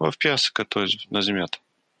 В пясъка, т.е. на земята.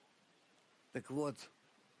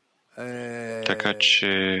 Така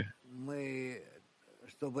че,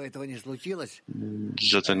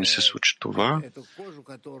 за да не се случи това,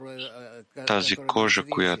 тази кожа,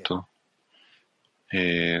 която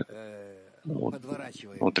е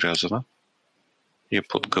отрязана, я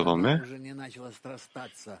подгъваме,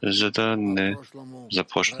 за да не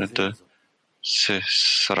започне да се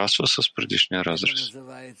срасва с предишния разрез.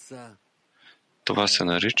 Това се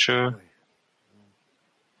нарича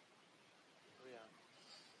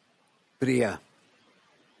Прия.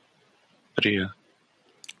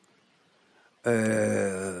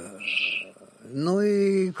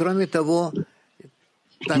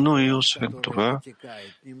 Но и освен това,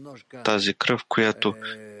 тази кръв, която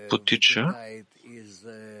потича,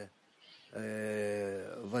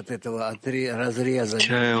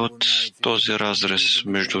 тя е от този разрез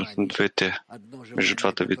между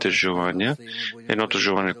двата вида желания. Едното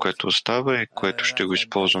желание, което остава и което ще го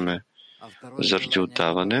използваме заради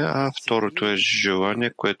отдаване, а второто е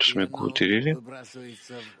желание, което сме го отделили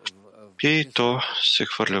и то се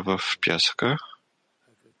хвърля в пясъка,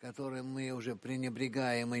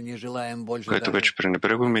 което вече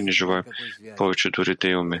пренебрегваме и не желаем повече дори да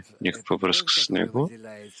имаме никаква връзка с него.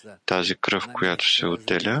 Тази кръв, която се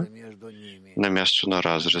отделя на място на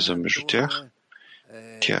разреза между тях,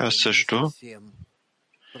 тя също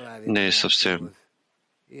не е съвсем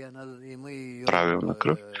правилна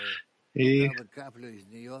кръв,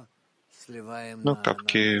 но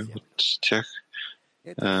капки от тях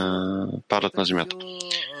падат на земята.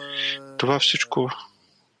 Това всичко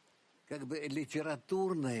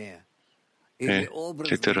е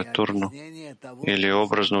литературно или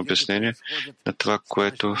образно обяснение на това,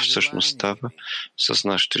 което всъщност става с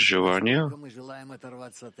нашите желания.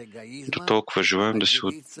 До толкова желаем да се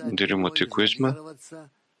отделим от егоизма,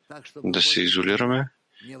 да се изолираме,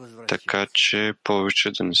 така че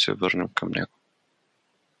повече да не се върнем към него.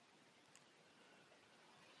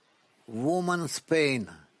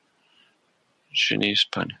 Жени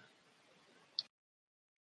Испания.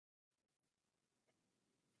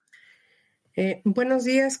 Buenos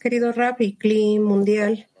días, querido Raf y Cli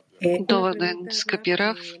Mundial. Добър ден, скъпи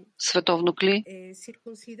Раф, световно Кли.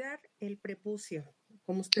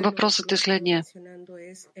 Въпросът е следния.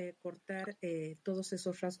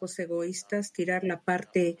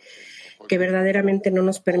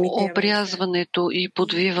 Обрязването и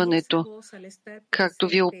подвиването, както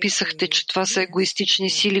вие описахте, че това са егоистични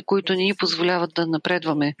сили, които ни позволяват да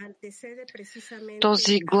напредваме.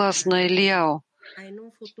 Този глас на Елияо,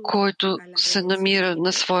 който се намира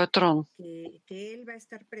на своя трон.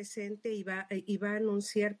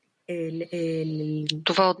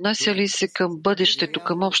 Това отнася ли се към бъдещето,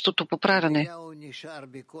 към общото поправяне?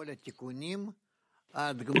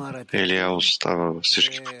 Елияо остава във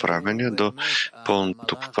всички поправяния до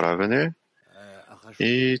пълното поправяне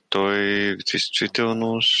и той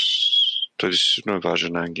действително е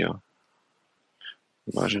важен ангел.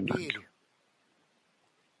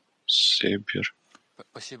 Себир.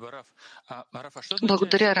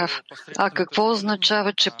 Благодаря, Раф. А какво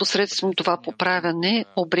означава, че посредством това поправяне,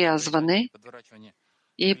 обрязване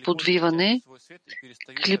и подвиване,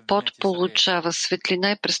 клипот получава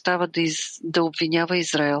светлина и престава да обвинява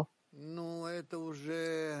Израел?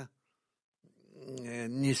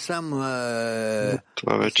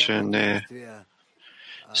 Това вече не е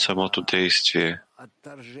самото действие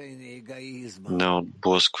на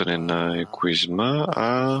отблъскване на егоизма,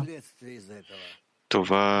 а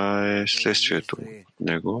това е следствието от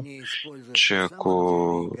него, че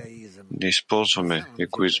ако не използваме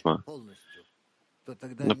егоизма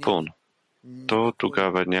напълно, то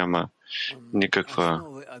тогава няма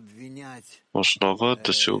никаква основа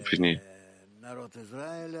да се обвини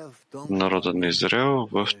народът на Израел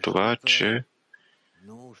в това, че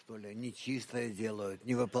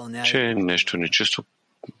нещо нечисто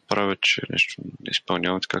правят, че нещо не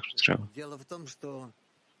изпълняват както трябва.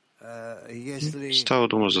 Става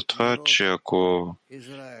дума за това, че ако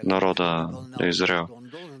народа на Израел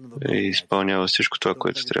изпълнява всичко това,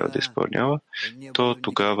 което трябва да изпълнява, то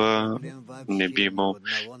тогава не би имал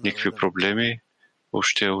никакви проблеми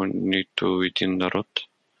въобще нито един народ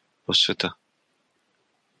в света.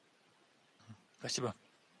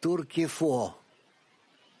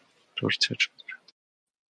 Турция.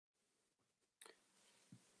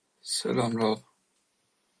 Selam Rav.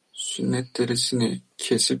 sünnet derisini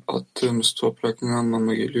kesip attığımız topraktan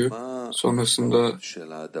anlamına geliyor. Sonrasında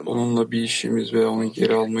onunla bir işimiz veya onu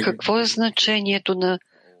geri alma gibi. Какво е значението на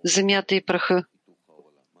земята и праха,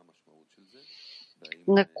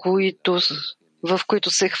 в които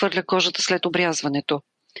се хвърля кожата след обрязването?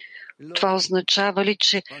 Това означава ли,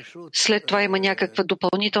 че след това има някаква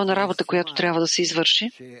допълнителна работа, която трябва да се извърши?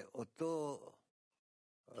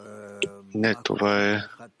 Не, това е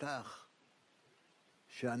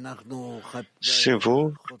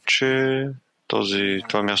символ, че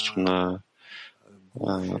това място на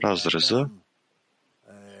разреза,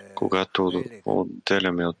 когато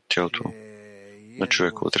отделяме от тялото на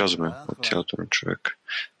човека, отрязваме от тялото на човек,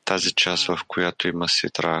 тази част, в която има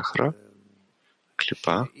ситра ахра,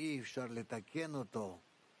 клипа,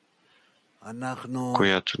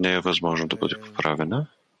 която не е възможно да бъде поправена,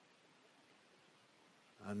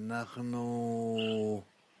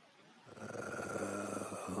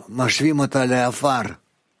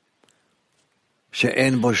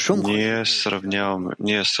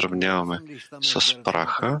 ние сравняваме с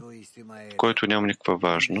праха, който няма никаква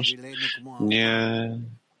важност. Ние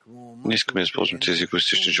не искаме да използваме тези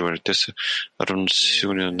егоистични желания. Те са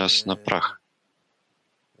равносилни на нас на прах.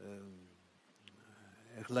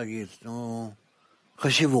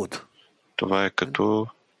 Това е като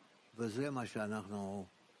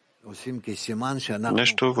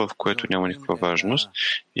нещо, в което няма никаква важност,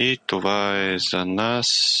 и това е за нас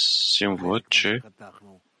символ, че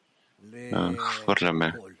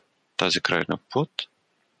хвърляме тази крайна плод,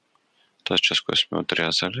 тази част, която сме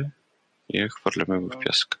отрязали, и я хвърляме в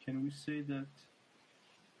пясъка.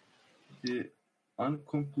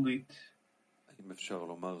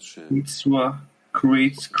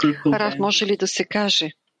 Рав, може ли да се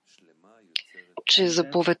каже, че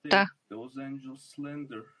заповедта,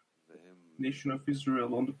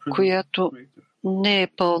 която не е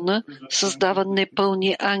пълна, създава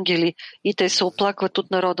непълни ангели и те се оплакват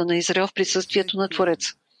от народа на Израел в присъствието на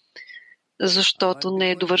Твореца, защото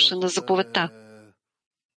не е довършена заповедта?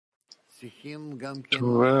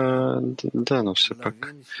 Това, да, но все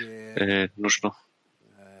пак е нужно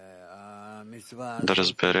да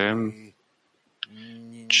разберем,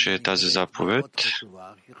 че тази заповед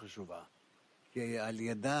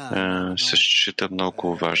се счита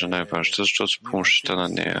много важна, най-важната, защото с помощта на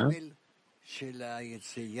нея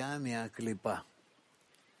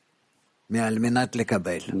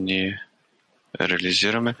ние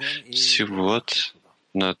реализираме символът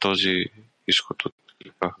на този изход от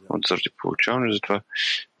клипа, от заради получаване, затова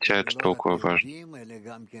тя е толкова важна.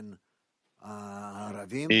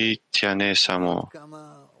 И тя не е само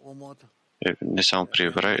при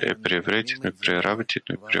евреите, но и при арабите,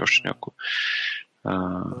 но и при още няколко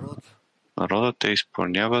народа. Те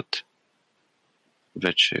изпълняват,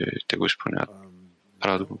 вече те го изпълняват,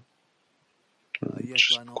 правят го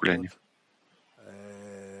чрез поколения.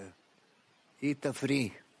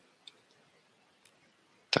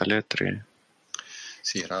 Талия 3.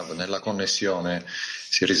 Sì, Rav, nella connessione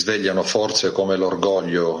si risvegliano forze come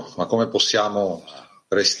l'orgoglio, ma come possiamo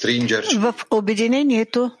restringerci? В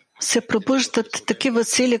обединението се пробуждат такива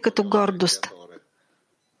сили като гордост.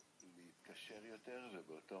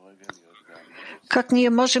 Как ние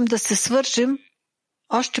можем да се свържем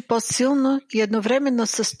още по-силно и едновременно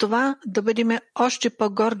с това да бъдем още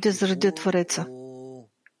по-горди заради Твореца?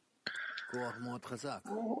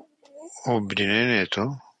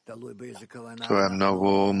 Обединението, това е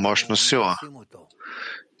много мощна сила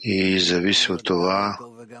и зависи от това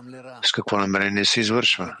с какво намерение се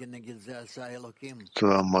извършва.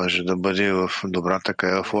 Това може да бъде в добра, така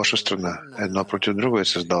и в лоша страна. Едно против друго е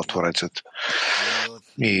създал Творецът.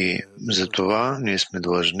 И за това ние сме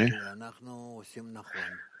длъжни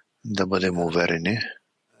да бъдем уверени,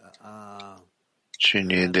 че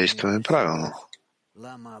ние действаме правилно.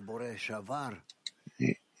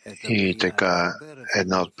 И така,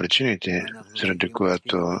 една от причините, заради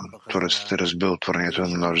която Творецът е разбил творението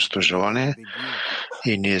на множество желания,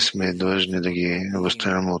 и ние сме длъжни да ги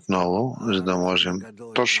възстановим отново, за да можем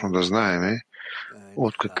точно да знаем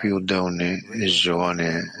от какви отделни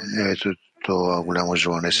желания ето това голямо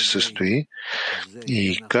желание се състои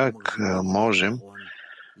и как можем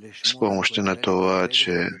с помощта на това,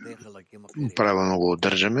 че правилно го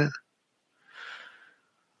удържаме,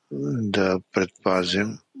 да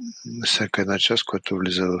предпазим всяка една част, която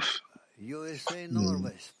влиза в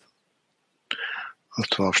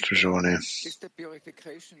това общо желание.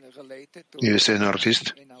 USA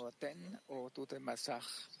Northeast.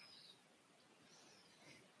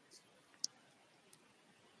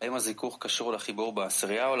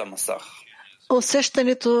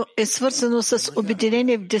 Усещането е свързано с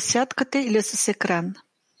обединение в десятката или с екран?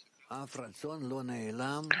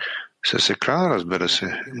 С екрана, разбира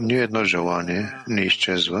се, ни едно желание не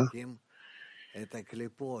изчезва.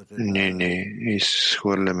 Ние не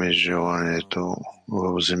изхвърляме желанието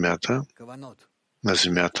в земята, на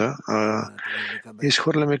земята, а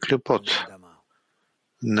изхвърляме клепот.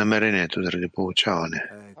 Намерението заради получаване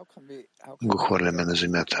го хвърляме на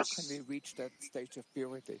земята.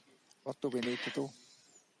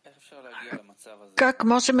 Как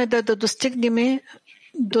можем да достигнем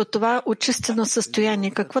до това очистено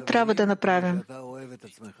състояние? Какво трябва да направим?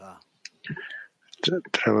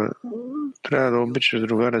 Трябва да обичаш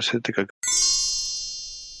другара си така.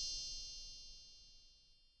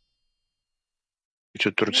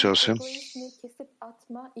 48.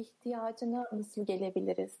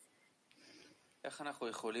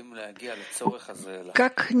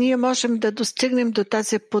 Как ние можем да достигнем до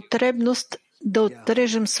тази потребност да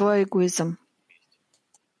отрежем своя егоизъм?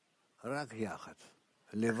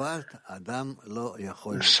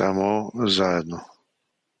 Само заедно.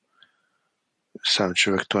 Сам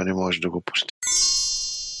човек това не може да го постигне.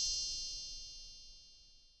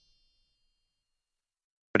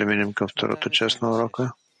 Преминем към втората част на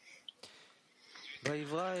урока.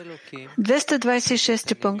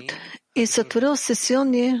 226 пункт. И сътворил се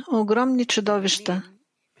силни, огромни чудовища.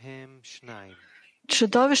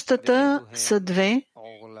 Чудовищата са две,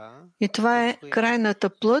 и това е крайната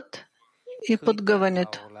плът и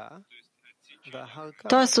подгъването.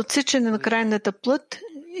 Тоест отсичане на крайната плът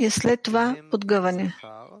и след това подгъване.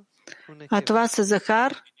 А това са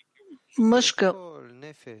Захар, мъжка,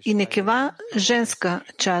 и Некева, женска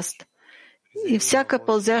част. И всяка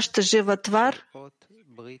пълзяща жива твар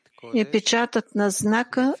е печатът на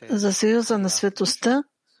знака за съюза на светостта,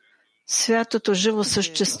 святото живо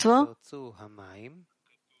същество,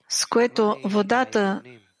 с което водата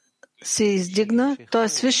се издигна,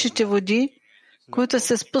 т.е. висшите води, които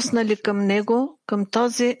се спуснали към него, към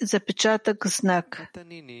този запечатък знак.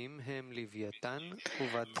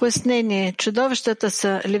 Пояснение. Чудовищата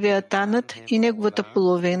са Левиатанът и неговата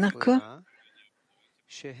половинка.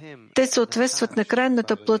 Те съответстват на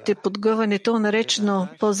крайната плът и подгъването, наречено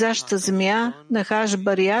пълзяща змия, Нахаш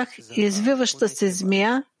Барях и извиваща се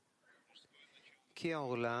змия,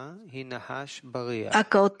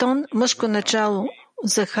 Акалтон, мъжко начало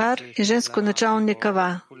Захар и женско начало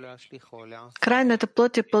Некава. Крайната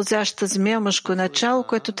плът е пълзяща змия, мъжко начало,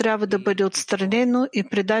 което трябва да бъде отстранено и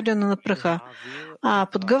предадено на праха. А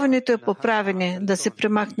подгъването е поправене, да се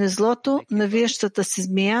премахне злото, навиещата се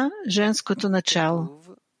змия, женското начало.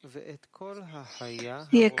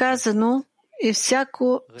 И е казано, и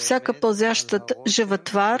всяка пълзяща жива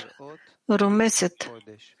твар, ромесет,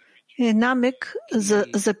 е намек за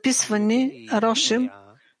записване, рошем,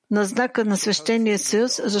 на знака на свещения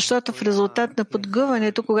съюз, защото в резултат на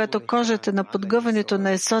подгъването, когато кожата на подгъването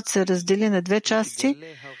на Есод се раздели на две части,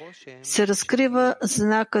 се разкрива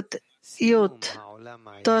знакът Юд,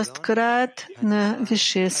 т.е. краят на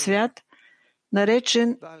висшия свят,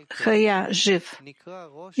 наречен Хая, жив.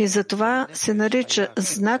 И затова се нарича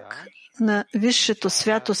знак на висшето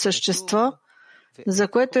свято същество, за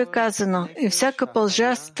което е казано и всяка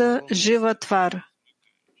пълзяща жива твар.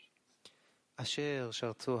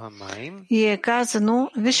 И е казано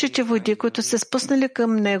висшите води, които се спуснали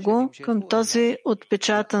към него, към този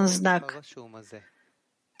отпечатан знак.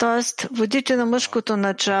 Тоест, водите на мъжкото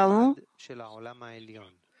начало,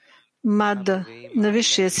 Мад на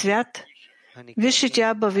висшия свят, висшите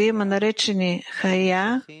абави има наречени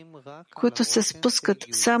Хая, които се спускат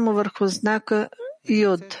само върху знака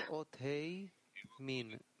Юд.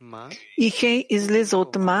 И Хей излиза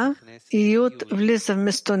от Ма, и Юд влиза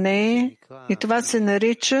вместо нея, и това се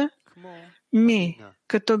нарича Ми,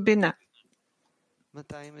 като бина.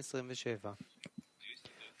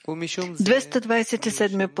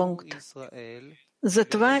 227 пункт.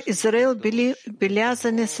 Затова Израел били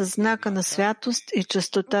белязани със знака на святост и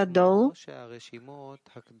чистота долу,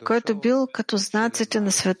 който бил като знаците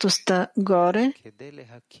на светостта горе,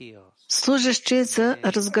 служещи за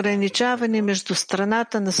разграничаване между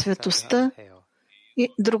страната на светостта и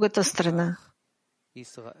другата страна.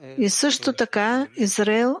 И също така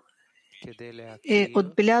Израел е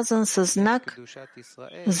отбелязан със знак,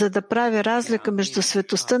 за да прави разлика между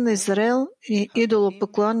светостта на Израел и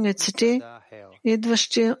идолопоклонниците,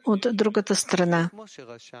 идващи от другата страна.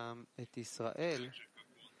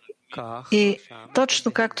 И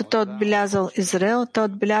точно както той отбелязал Израел, той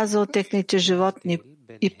отбелязал техните животни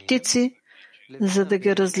и птици, за да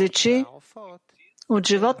ги различи от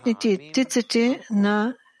животните и птиците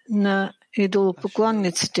на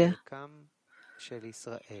идолопоклонниците.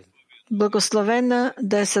 Благословена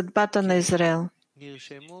да е съдбата на Израел.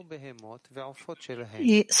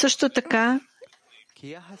 И също така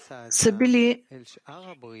са били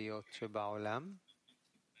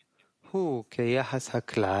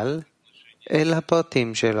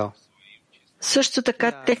също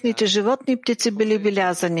така техните животни и птици били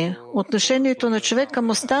белязани. Отношението на човек към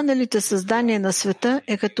останалите създания на света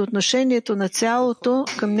е като отношението на цялото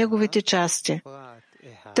към неговите части.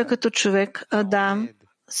 Тъй като човек, Адам,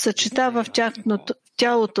 съчетава в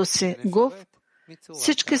тялото си гуф,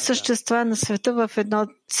 всички същества на света в едно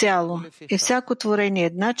цяло и всяко творение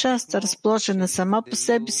една част, разположена сама по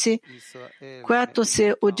себе си, която се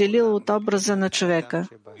е отделила от образа на човека.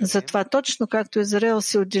 Затова точно както Израел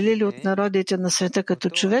се отделили от народите на света като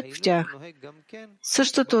човек в тях,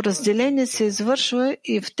 същото разделение се извършва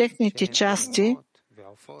и в техните части,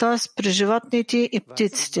 т.е. при животните и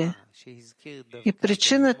птиците. И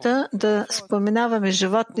причината да споменаваме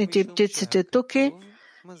животните и птиците тук е,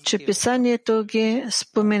 че Писанието ги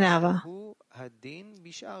споменава.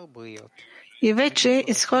 И вече,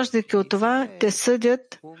 изхождайки от това, те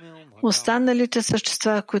съдят останалите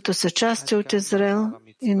същества, които са части от Израел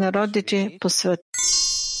и народите по света.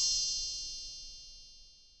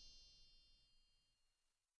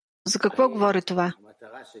 За какво говори това?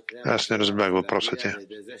 Аз не разбрах въпроса ти.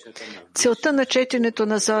 Целта на четенето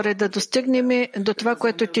на Зор е да достигнем до това,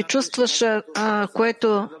 което ти чувстваш,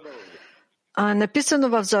 което написано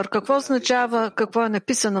в Зор. Какво означава какво е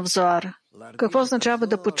написано в Зор? Какво означава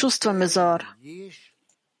да почувстваме Зор?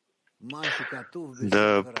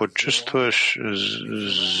 Да почувстваш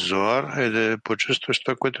Зор е да почувстваш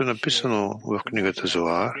това, което е написано в книгата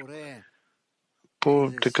Зор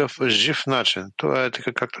по такъв жив начин. Това е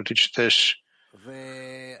така, както ти четеш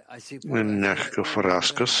някакъв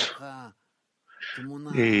разказ.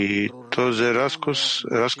 И този разказ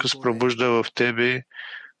пробужда в тебе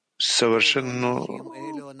съвършено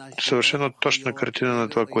точна картина на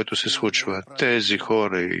това, което се случва. Тези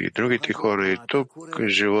хора и другите хора и тук,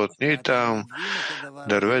 животни, и там,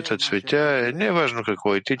 дървета, цветя, не е важно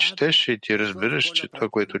какво и ти четеш и ти разбираш, че това,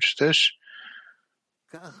 което четеш,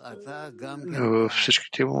 във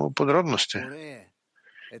всичките му подробности.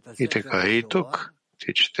 И така и тук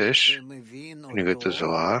ти четеш книгата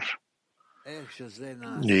Зоар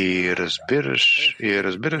и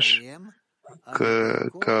разбираш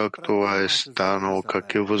как това е станало,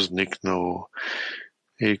 как е възникнало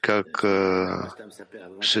и как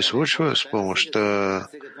се случва с помощта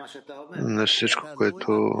на всичко,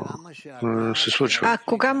 което се случва. А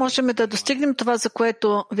кога можем да достигнем това, за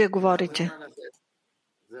което вие говорите?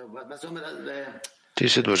 Ти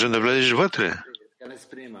си должен да влезеш вътре.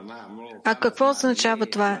 А какво означава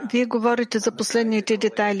това? Вие говорите за последните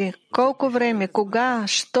детайли. Колко време, кога,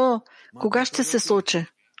 що, кога ще се случи?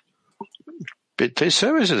 Питай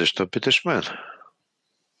себе си, защо питаш мен?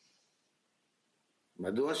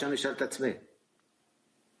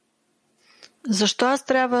 Защо аз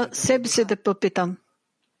трябва себе си да попитам?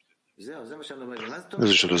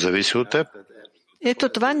 Защото зависи от теб. Ето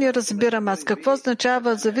това не разбирам аз. Какво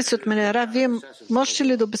означава зависи от мен? Вие можете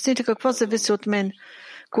ли да обясните какво зависи от мен?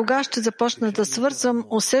 Кога ще започна да свързвам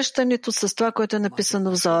усещането с това, което е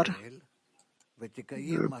написано в Зор?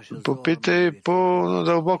 Попитай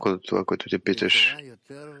по-надълбоко това, което ти питаш.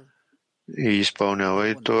 И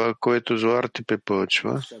изпълнявай това, което Зоар ти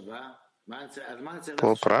препоръчва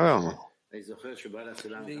по-правилно.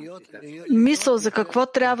 Мисъл за какво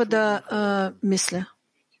трябва да мисля?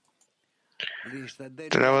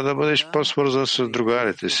 Трябва да бъдеш по-свързан с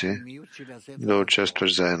другарите си, да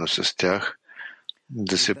участваш заедно с тях,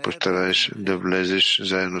 да се постараеш да влезеш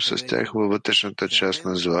заедно с тях във вътрешната част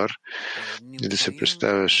на Зоар и да се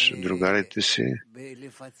представяш другарите си,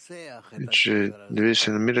 че да ви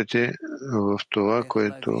се намирате в това,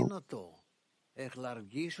 което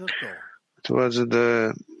това, за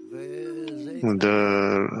да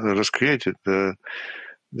разкриете,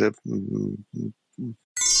 да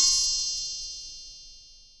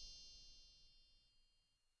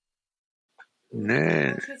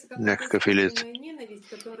не някакъв елит.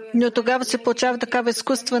 Но тогава се получава такава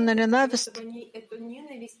изкуствена ненавист,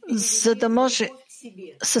 за да може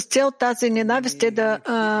с цел тази ненавист да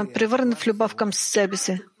превърне в любов към себе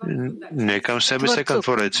си. Не към себе си, към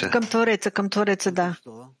Твореца. Към Твореца, да.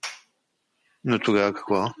 Но тогава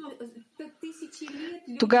какво?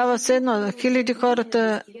 Тогава все едно хиляди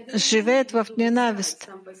хората живеят в ненавист.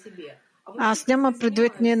 Аз нямам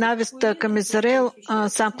предвид ненавист към Израел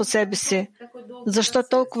сам по себе си. Защо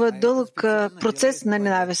толкова дълъг процес на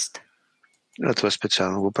ненавист? А това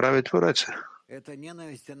специално го прави Твореца.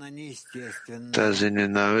 Тази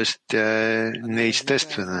ненавист, тя е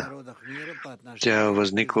неестествена. Тя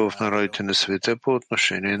възниква в народите на света по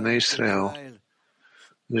отношение на Израел.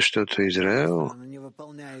 Защото Израел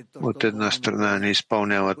от една страна не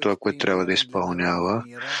изпълнява това, което трябва да изпълнява,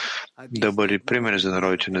 да бъде пример за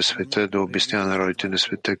народите на света, да обяснява народите на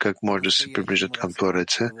света как може да се приближат към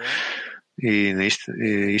Твореца и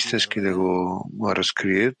истински да го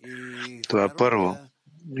разкрият. Това първо.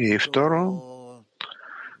 И второ,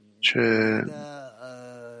 че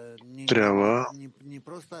трябва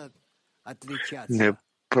не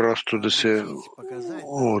просто да се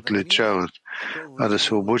отличават, а да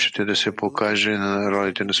се обучат и да се покаже на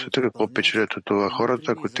народите на света какво печелят от това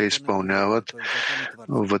хората, ако те изпълняват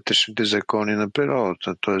вътрешните закони на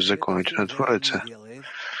природата, т.е. законите на Твореца.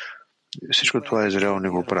 Всичко това Израел не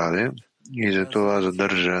го прави и затова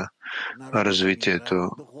задържа развитието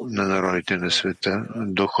на народите на света,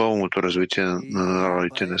 духовното развитие на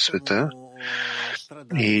народите на света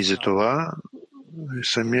и затова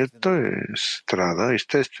самият той страда,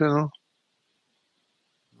 естествено.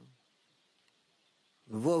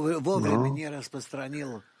 Но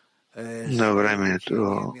на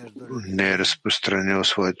времето не е разпространил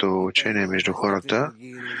своето учение между хората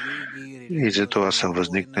и затова са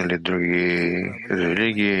възникнали други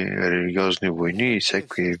религии, религиозни войни и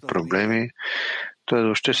всякакви проблеми. Това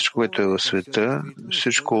въобще всичко, което е в света,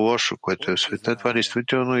 всичко лошо, което е в света, това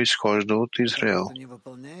действително изхожда от Израел,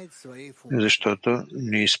 защото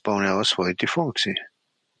не изпълнява своите функции.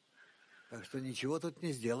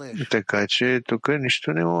 Така че тук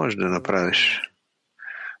нищо не можеш да направиш.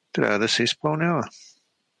 Трябва да се изпълнява.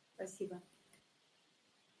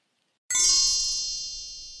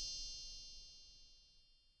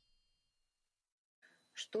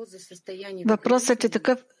 Въпросът е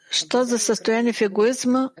такъв, що за състояние в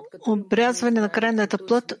егоизма, обрязване на крайната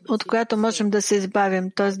плът, от която можем да се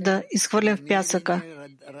избавим, т.е. да изхвърлим в пясъка?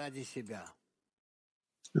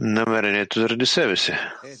 Намерението заради себе си.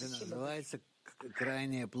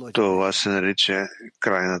 Това се нарича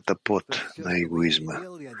крайната плът на егоизма.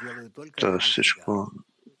 Тоест всичко,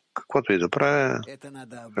 каквото и да правя,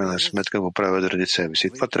 в крайна сметка го правя заради себе си.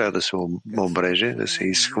 Това трябва да се обреже, да се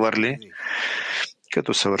изхвърли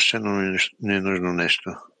като съвършено ненужно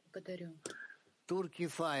нещо.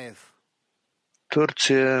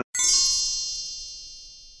 Турция.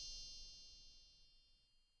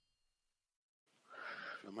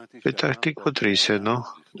 Питах ти какво 31?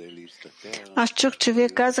 Аз чух, че вие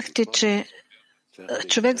казахте, че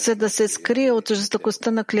човек, за да се скрие от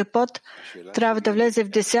жестокостта на клепот, трябва да влезе в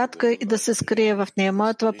десятка и да се скрие в нея.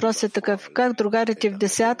 Моят въпрос е такъв. Как другарите в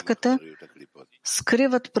десятката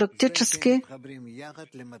скриват практически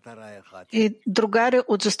и другари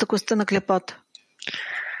от жестокостта на клепот?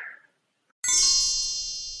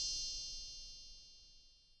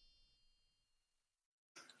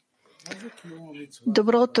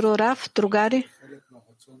 Добро утро, Рав, другари.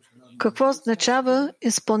 Какво означава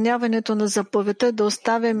изпълняването на заповедта да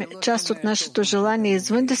оставим част от нашето желание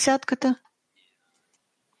извън десятката?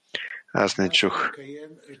 Аз не чух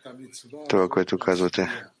това, което казвате.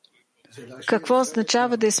 Какво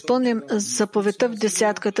означава да изпълним заповедта в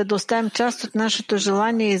десятката, да оставим част от нашето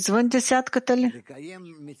желание извън десятката ли?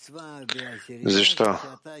 Защо?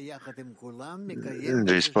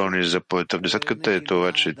 Да изпълниш заповедта в десятката е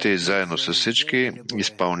това, че ти заедно с всички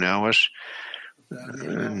изпълняваш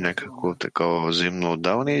някакво такова взаимно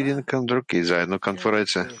отдаване един към друг и заедно към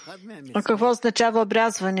Твореца. А какво означава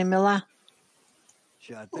обрязване, мила?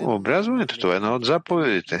 Обрязването, това е една от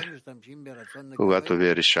заповедите. Когато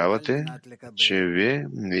вие решавате, че вие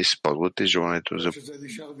не използвате желанието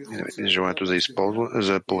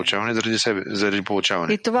за получаване заради себе, заради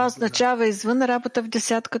получаване. И това означава извън работа в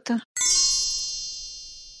десятката?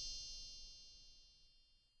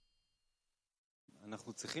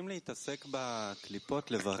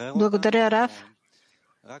 Благодаря, Рав.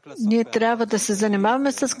 Ние трябва да се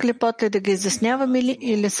занимаваме с клепот ли, да ги изясняваме ли,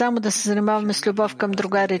 или само да се занимаваме с любов към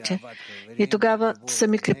другарите? И тогава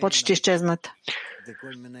сами клепот ще изчезнат.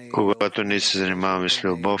 Когато ние се занимаваме с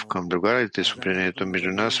любов към другарите, с определението между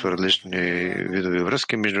нас, в различни видови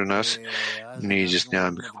връзки между нас, ние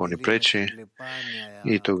изясняваме какво ни пречи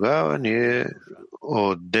и тогава ние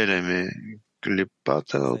отделяме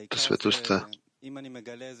клепата от светостта.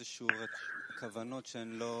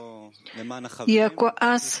 И ако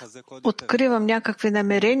аз откривам някакви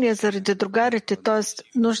намерения заради другарите, т.е.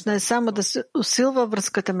 нужно е само да се усилва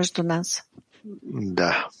връзката между нас.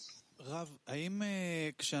 Да.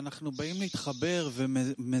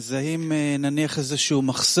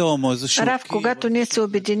 Рав, когато ние се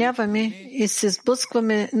обединяваме и се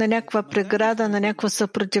сблъскваме на някаква преграда, на някакво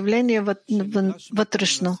съпротивление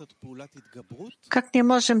вътрешно, как ние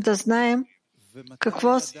можем да знаем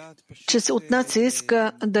какво, че от нас се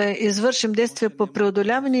иска да извършим действия по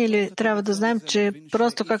преодоляване, или трябва да знаем, че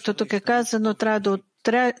просто както тук е казано, трябва да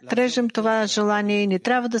отрежем това желание и не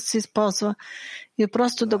трябва да се използва и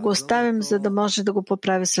просто да го оставим, за да може да го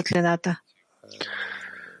поправи светлината.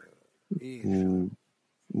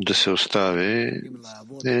 Да се остави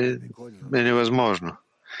е невъзможно.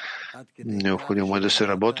 Необходимо е да се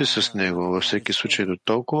работи с него във всеки случай до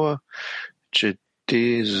толкова, че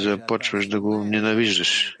ти започваш да го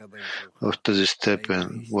ненавиждаш в тази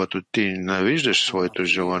степен, когато ти ненавиждаш своето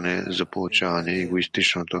желание за получаване,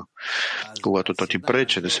 егоистичното, когато то ти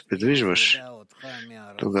пречи да се придвижваш,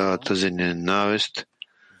 тогава тази ненавист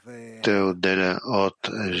те отделя от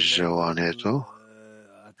желанието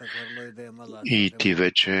и ти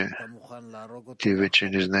вече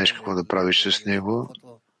не знаеш какво да правиш с него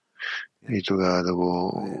и тогава да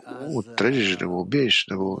го отрежеш, да го убиеш,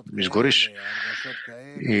 да го изгориш.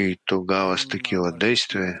 И тогава с такива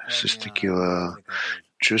действия, с такива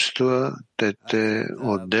чувства, те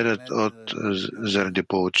отделят заради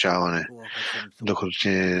получаване. Докато ти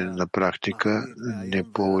на практика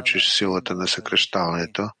не получиш силата на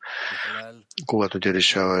съкръщаването, когато ти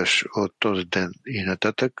решаваш от този ден и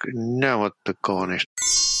нататък, няма такова нещо.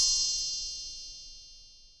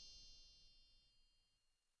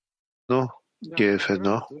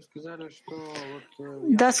 GF1.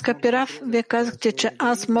 Да, скъпи Раф, вие казахте, че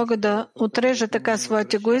аз мога да отрежа така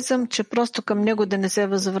своят егоизъм, че просто към него да не се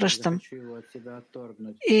възвръщам.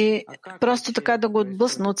 И просто така да го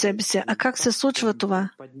отблъсна от себе си. А как се случва това?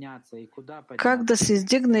 Как да се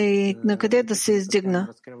издигна и на къде да се издигна?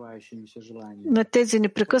 На тези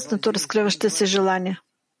непрекъснато разкриващи се желания.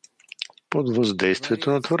 Под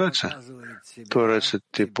въздействието на Твореца. Творецът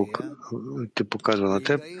ти показва на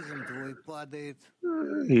теб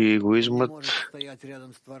и егоизмът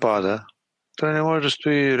пада. Той не може да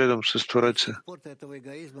стои редом с Твореца.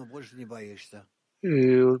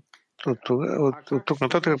 И от тук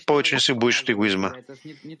нататък повече не се боиш от егоизма.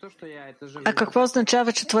 А какво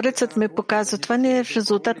означава, че Творецът ми показва? Това не е в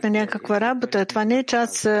резултат на някаква работа. Това не е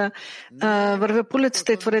част вървя по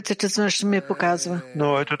улицата и Творецът изведнъж ми показва.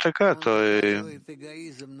 Но ето така.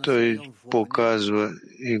 Той показва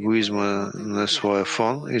егоизма на своя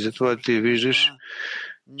фон и затова ти виждаш,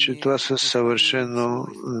 че това са съвършено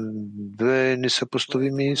две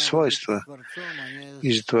несъпоставими свойства.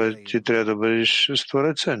 И затова ти трябва да бъдеш с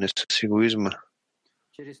Твореца, не с егоизма.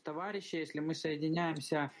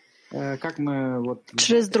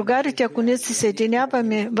 Чрез другарите, ако ние се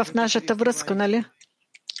съединяваме в нашата връзка, нали?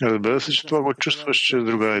 Разбира се, че това го чувстваш, че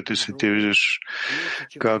другарите си. Ти виждаш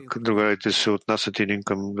как другарите се отнасят един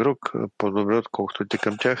към друг, по-добре, отколкото ти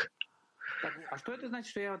към тях.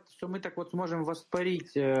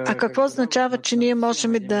 А какво означава, че ние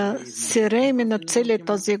можем да се реем на целият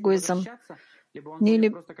този егоизъм?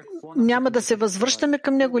 Ние няма да се възвръщаме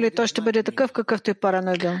към него, или той ще бъде такъв, какъвто е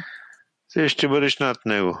по-рано бил? Ти ще бъдеш над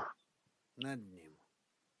него.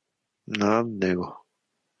 Над него.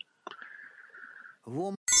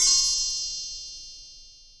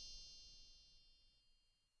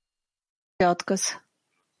 Отказ.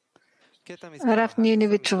 Раф, ние не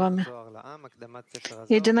ви чуваме.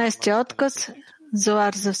 11-ти отказ.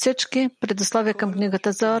 Зоар за всички. Предисловие към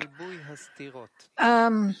книгата Зоар.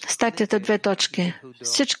 Статията 2 точки.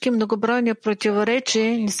 Всички многобройни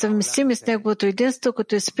противоречия, несъвместими с неговото единство,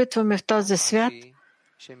 като изпитваме в този свят,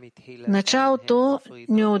 началото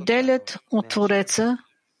ни отделят от Твореца,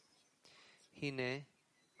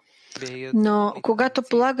 но когато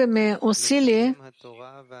полагаме усилие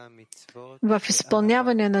в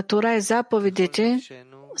изпълняване на Тора и заповедите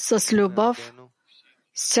с любов,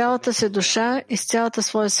 с цялата си душа и с цялата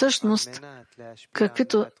своя същност,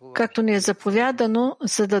 както ни е заповядано,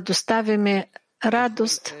 за да доставяме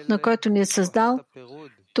радост, на който ни е създал,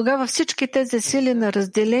 тогава всички тези сили на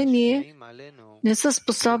разделение не са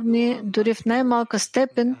способни дори в най-малка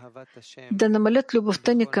степен да намалят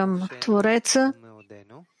любовта ни към Твореца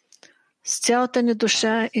с цялата ни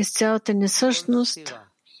душа и с цялата ни същност.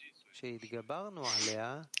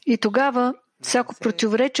 И тогава всяко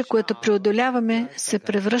противоречие, което преодоляваме, се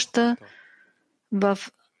превръща в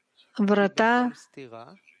врата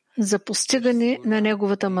за постигане на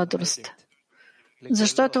неговата мъдрост.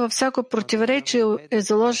 Защото във всяко противоречие е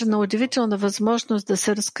заложена удивителна възможност да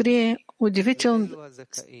се разкрие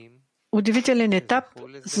удивителен етап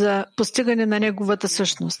за постигане на неговата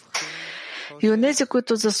същност. И онези,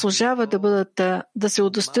 които заслужават да се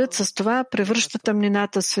удостоят с това, превръщат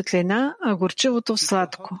тъмнината в светлина, а горчивото в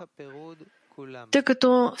сладко. Тъй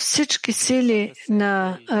като всички сили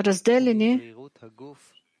на разделени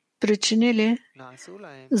причинили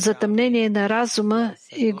затъмнение на разума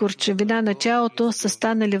и горчевина на тялото, са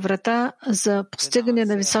станали врата за постигане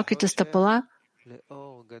на високите стъпала,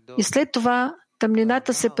 и след това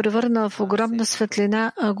тъмнината се превърна в огромна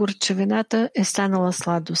светлина, а горчевината е станала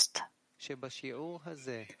сладост.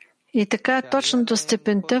 И така точно до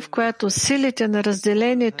степента, в която силите на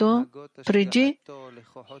разделението преди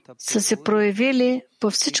са се проявили по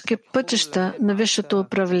всички пътища на висшето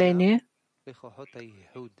управление,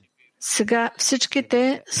 сега всички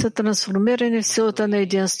те са трансформирани в силата на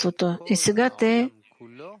единството. И сега те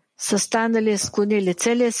са станали, склонили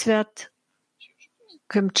целия свят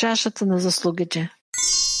към чашата на заслугите.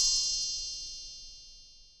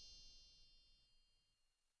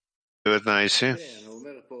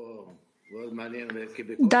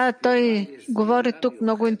 Да, той говори тук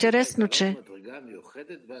много интересно, че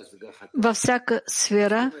във всяка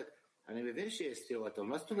сфера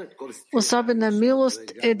особена милост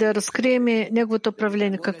е да разкрием неговото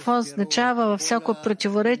управление. Какво означава във всяко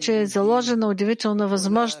противоречие е заложена удивителна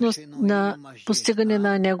възможност на постигане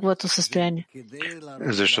на неговото състояние?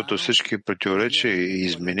 Защото всички противоречия и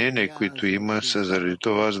изменения, които има, са заради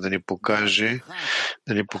това, за да ни покаже,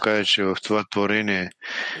 че в това творение,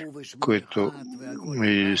 което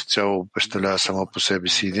изцяло представлява само по себе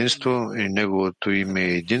си единство, и неговото име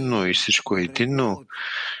е единно, и всичко е единно,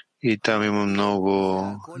 и там има много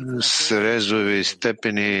срезови,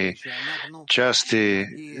 степени, части,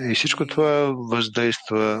 и всичко това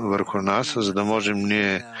въздейства върху нас, за да можем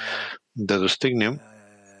ние да достигнем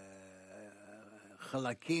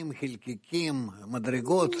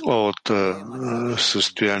от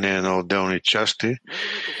състояние на отделни части,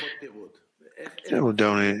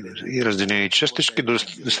 отделни и разделени частички до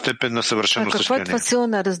степен на съвършено състояние. А какво е това сила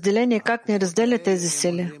на разделение? Как ни разделя тези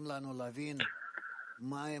сили?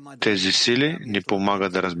 Тези сили ни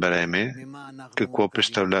помагат да разбереме какво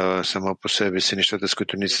представлява само по себе си нещата, с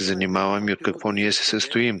които ние се занимаваме и от какво ние се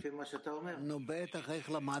състоим.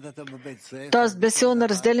 Тоест, без сила на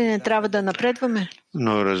разделение трябва да напредваме?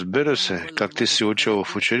 Но разбира се, как ти си учил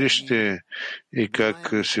в училище и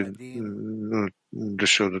как си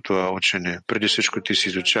дошъл до това учене. Преди всичко ти си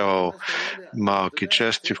изучавал малки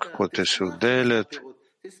части, в какво те се отделят.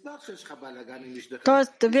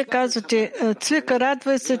 Тоест, вие казвате, Цвика,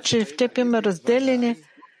 радвай се, че в теб има разделение,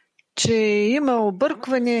 че има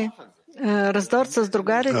объркване, раздор с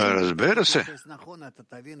другарите. Разбира се.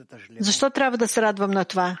 Защо трябва да се радвам на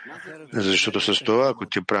това? Защото с това, ако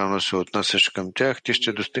ти правилно се отнасяш към тях, ти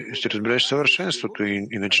ще разбереш съвършенството и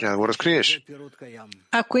иначе няма да го разкриеш.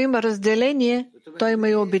 Ако има разделение, то има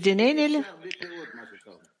и обединение ли?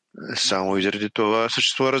 Само и заради това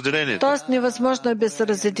съществува разделението. Тоест невъзможно е без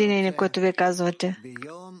разединение, което вие казвате.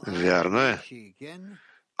 Вярно е.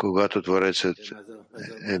 Когато Творецът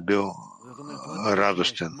е бил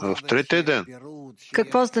радостен в третия ден.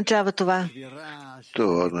 Какво означава това?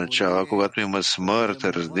 Това означава, когато има смърт,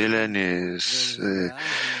 разделение,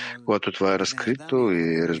 когато това е разкрито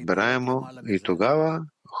и разбираемо, и тогава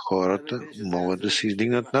хората могат да се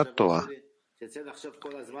издигнат над това.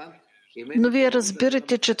 Но вие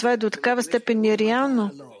разбирате, че това е до такава степен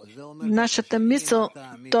нереално. Нашата мисъл,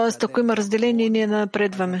 т.е. ако има разделение, ние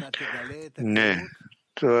напредваме. Не.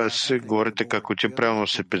 Това се говорите, ако ти правилно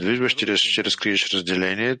се придвижваш, ще разкриеш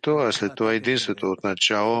разделението, а след това единството.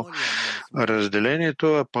 Отначало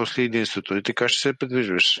разделението, а после единството. И така ще се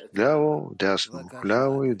придвижваш. Ляво, дясно,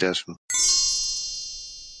 ляво и дясно.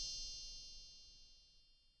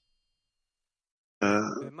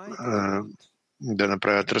 Да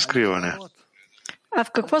направят разкриване. А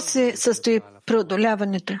в какво се състои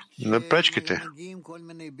преодоляването? На пречките.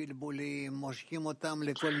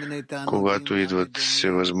 Когато идват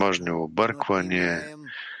всевъзможни обърквания,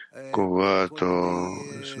 когато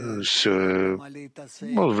се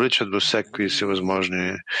отвличат до всякакви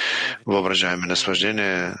всевъзможни въображаеми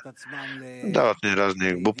наслаждения, дават ни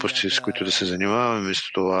разни глупости, с които да се занимаваме,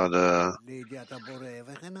 вместо това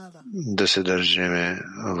да се държиме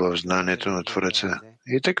в знанието на Твореца.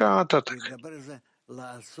 И така нататък.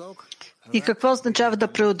 И какво означава да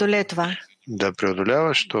преодолее това? Да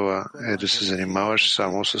преодоляваш това е да се занимаваш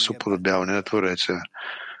само с уподобяване на Твореца.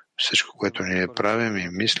 Всичко, което ние правим и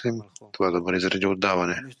мислим, това да бъде заради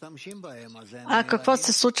отдаване. А какво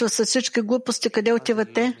се случва с всички глупости? Къде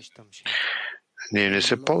отиват те? Ние не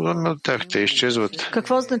се ползваме от тях, те изчезват.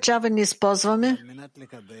 Какво означава не използваме?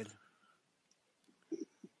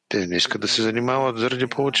 Те не искат да се занимават заради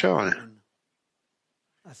получаване.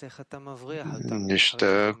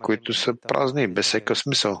 Неща, които са празни, без всякакъв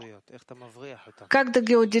смисъл. Как да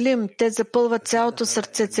ги отделим? Те запълват цялото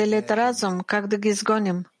сърце, целият разум. Как да ги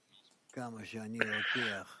изгоним?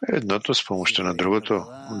 Едното с помощта на другото,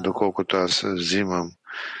 доколкото аз взимам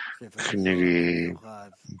книги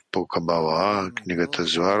по Кабала, книгата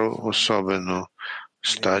Зоар, особено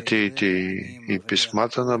статиите и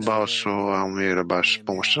писмата на Балсо Ами Рабаш. С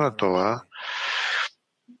помощта на това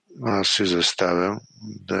аз се заставям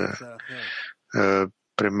да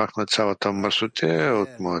премахна цялата мърсотия от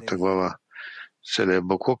моята глава, целият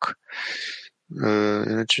буклук.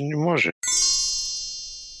 Иначе не може.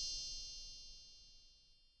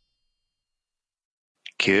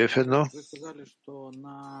 Киев едно.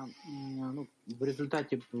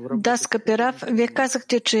 Да, скъпи Рав, вие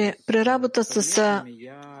казахте, че при работа с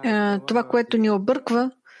това, което ни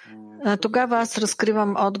обърква, тогава аз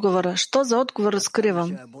разкривам отговора. Що за отговор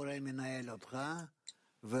разкривам?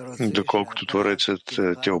 Доколкото Творецът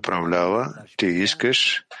те управлява, ти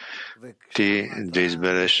искаш да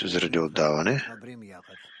избереш заради отдаване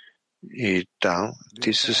и там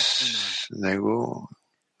ти с него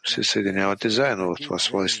се съединявате заедно в това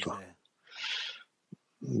свойство,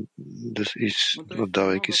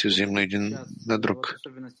 отдавайки се взаимно един на друг.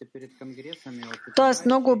 Тоест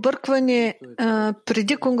много объркване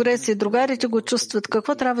преди конгреса и другарите го чувстват.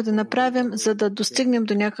 Какво трябва да направим, за да достигнем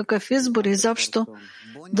до някакъв избор и изобщо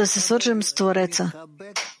да се свържем с Твореца?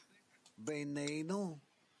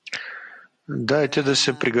 Дайте да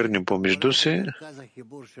се пригърнем помежду си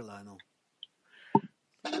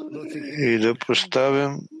и да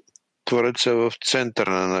поставим Твореца в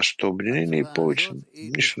центъра на нашето обединение и повече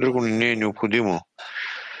нищо друго не е необходимо.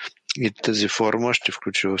 И тази форма ще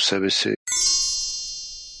включи в себе си.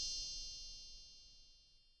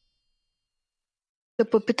 Да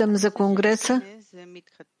попитам за конгреса.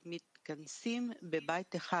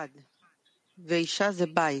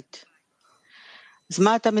 אז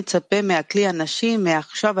מה אתה מצפה מהכלי הנשים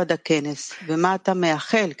מעכשיו עד הכנס, ומה אתה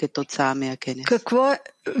מאחל כתוצאה מהכנס? Какво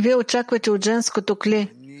вие очаквате от женското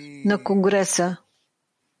кли на конгреса?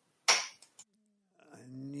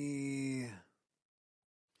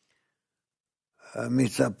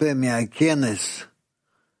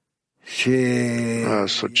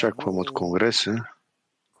 Аз очаквам от конгреса,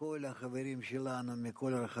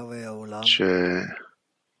 че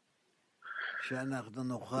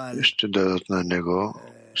ще дадат на него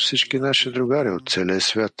всички наши другари от целия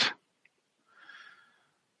свят,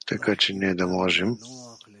 така че ние да можем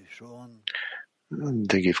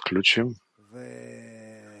да ги включим,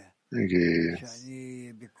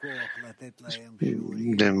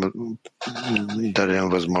 да им дадем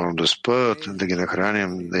възможност да спят, да ги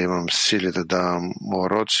нахраним, да имам сили да давам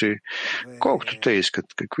уроци, колкото те искат,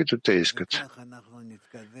 каквито те искат.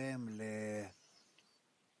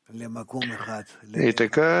 И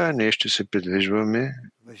така ние ще се придвижваме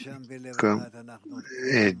към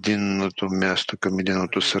единното място, към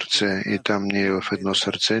единото сърце. И там ние в едно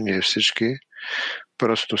сърце, ние всички,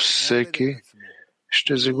 просто всеки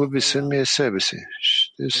ще загуби самия себе си.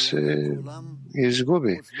 Ще се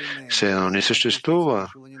изгуби. Все едно не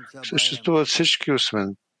съществува. Съществуват всички,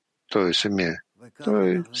 освен той самия.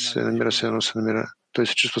 Той се намира, той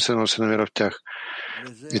се чувства, все едно се намира в тях.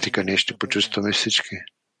 И така ние ще почувстваме всички.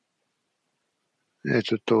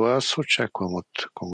 Ето това аз очаквам от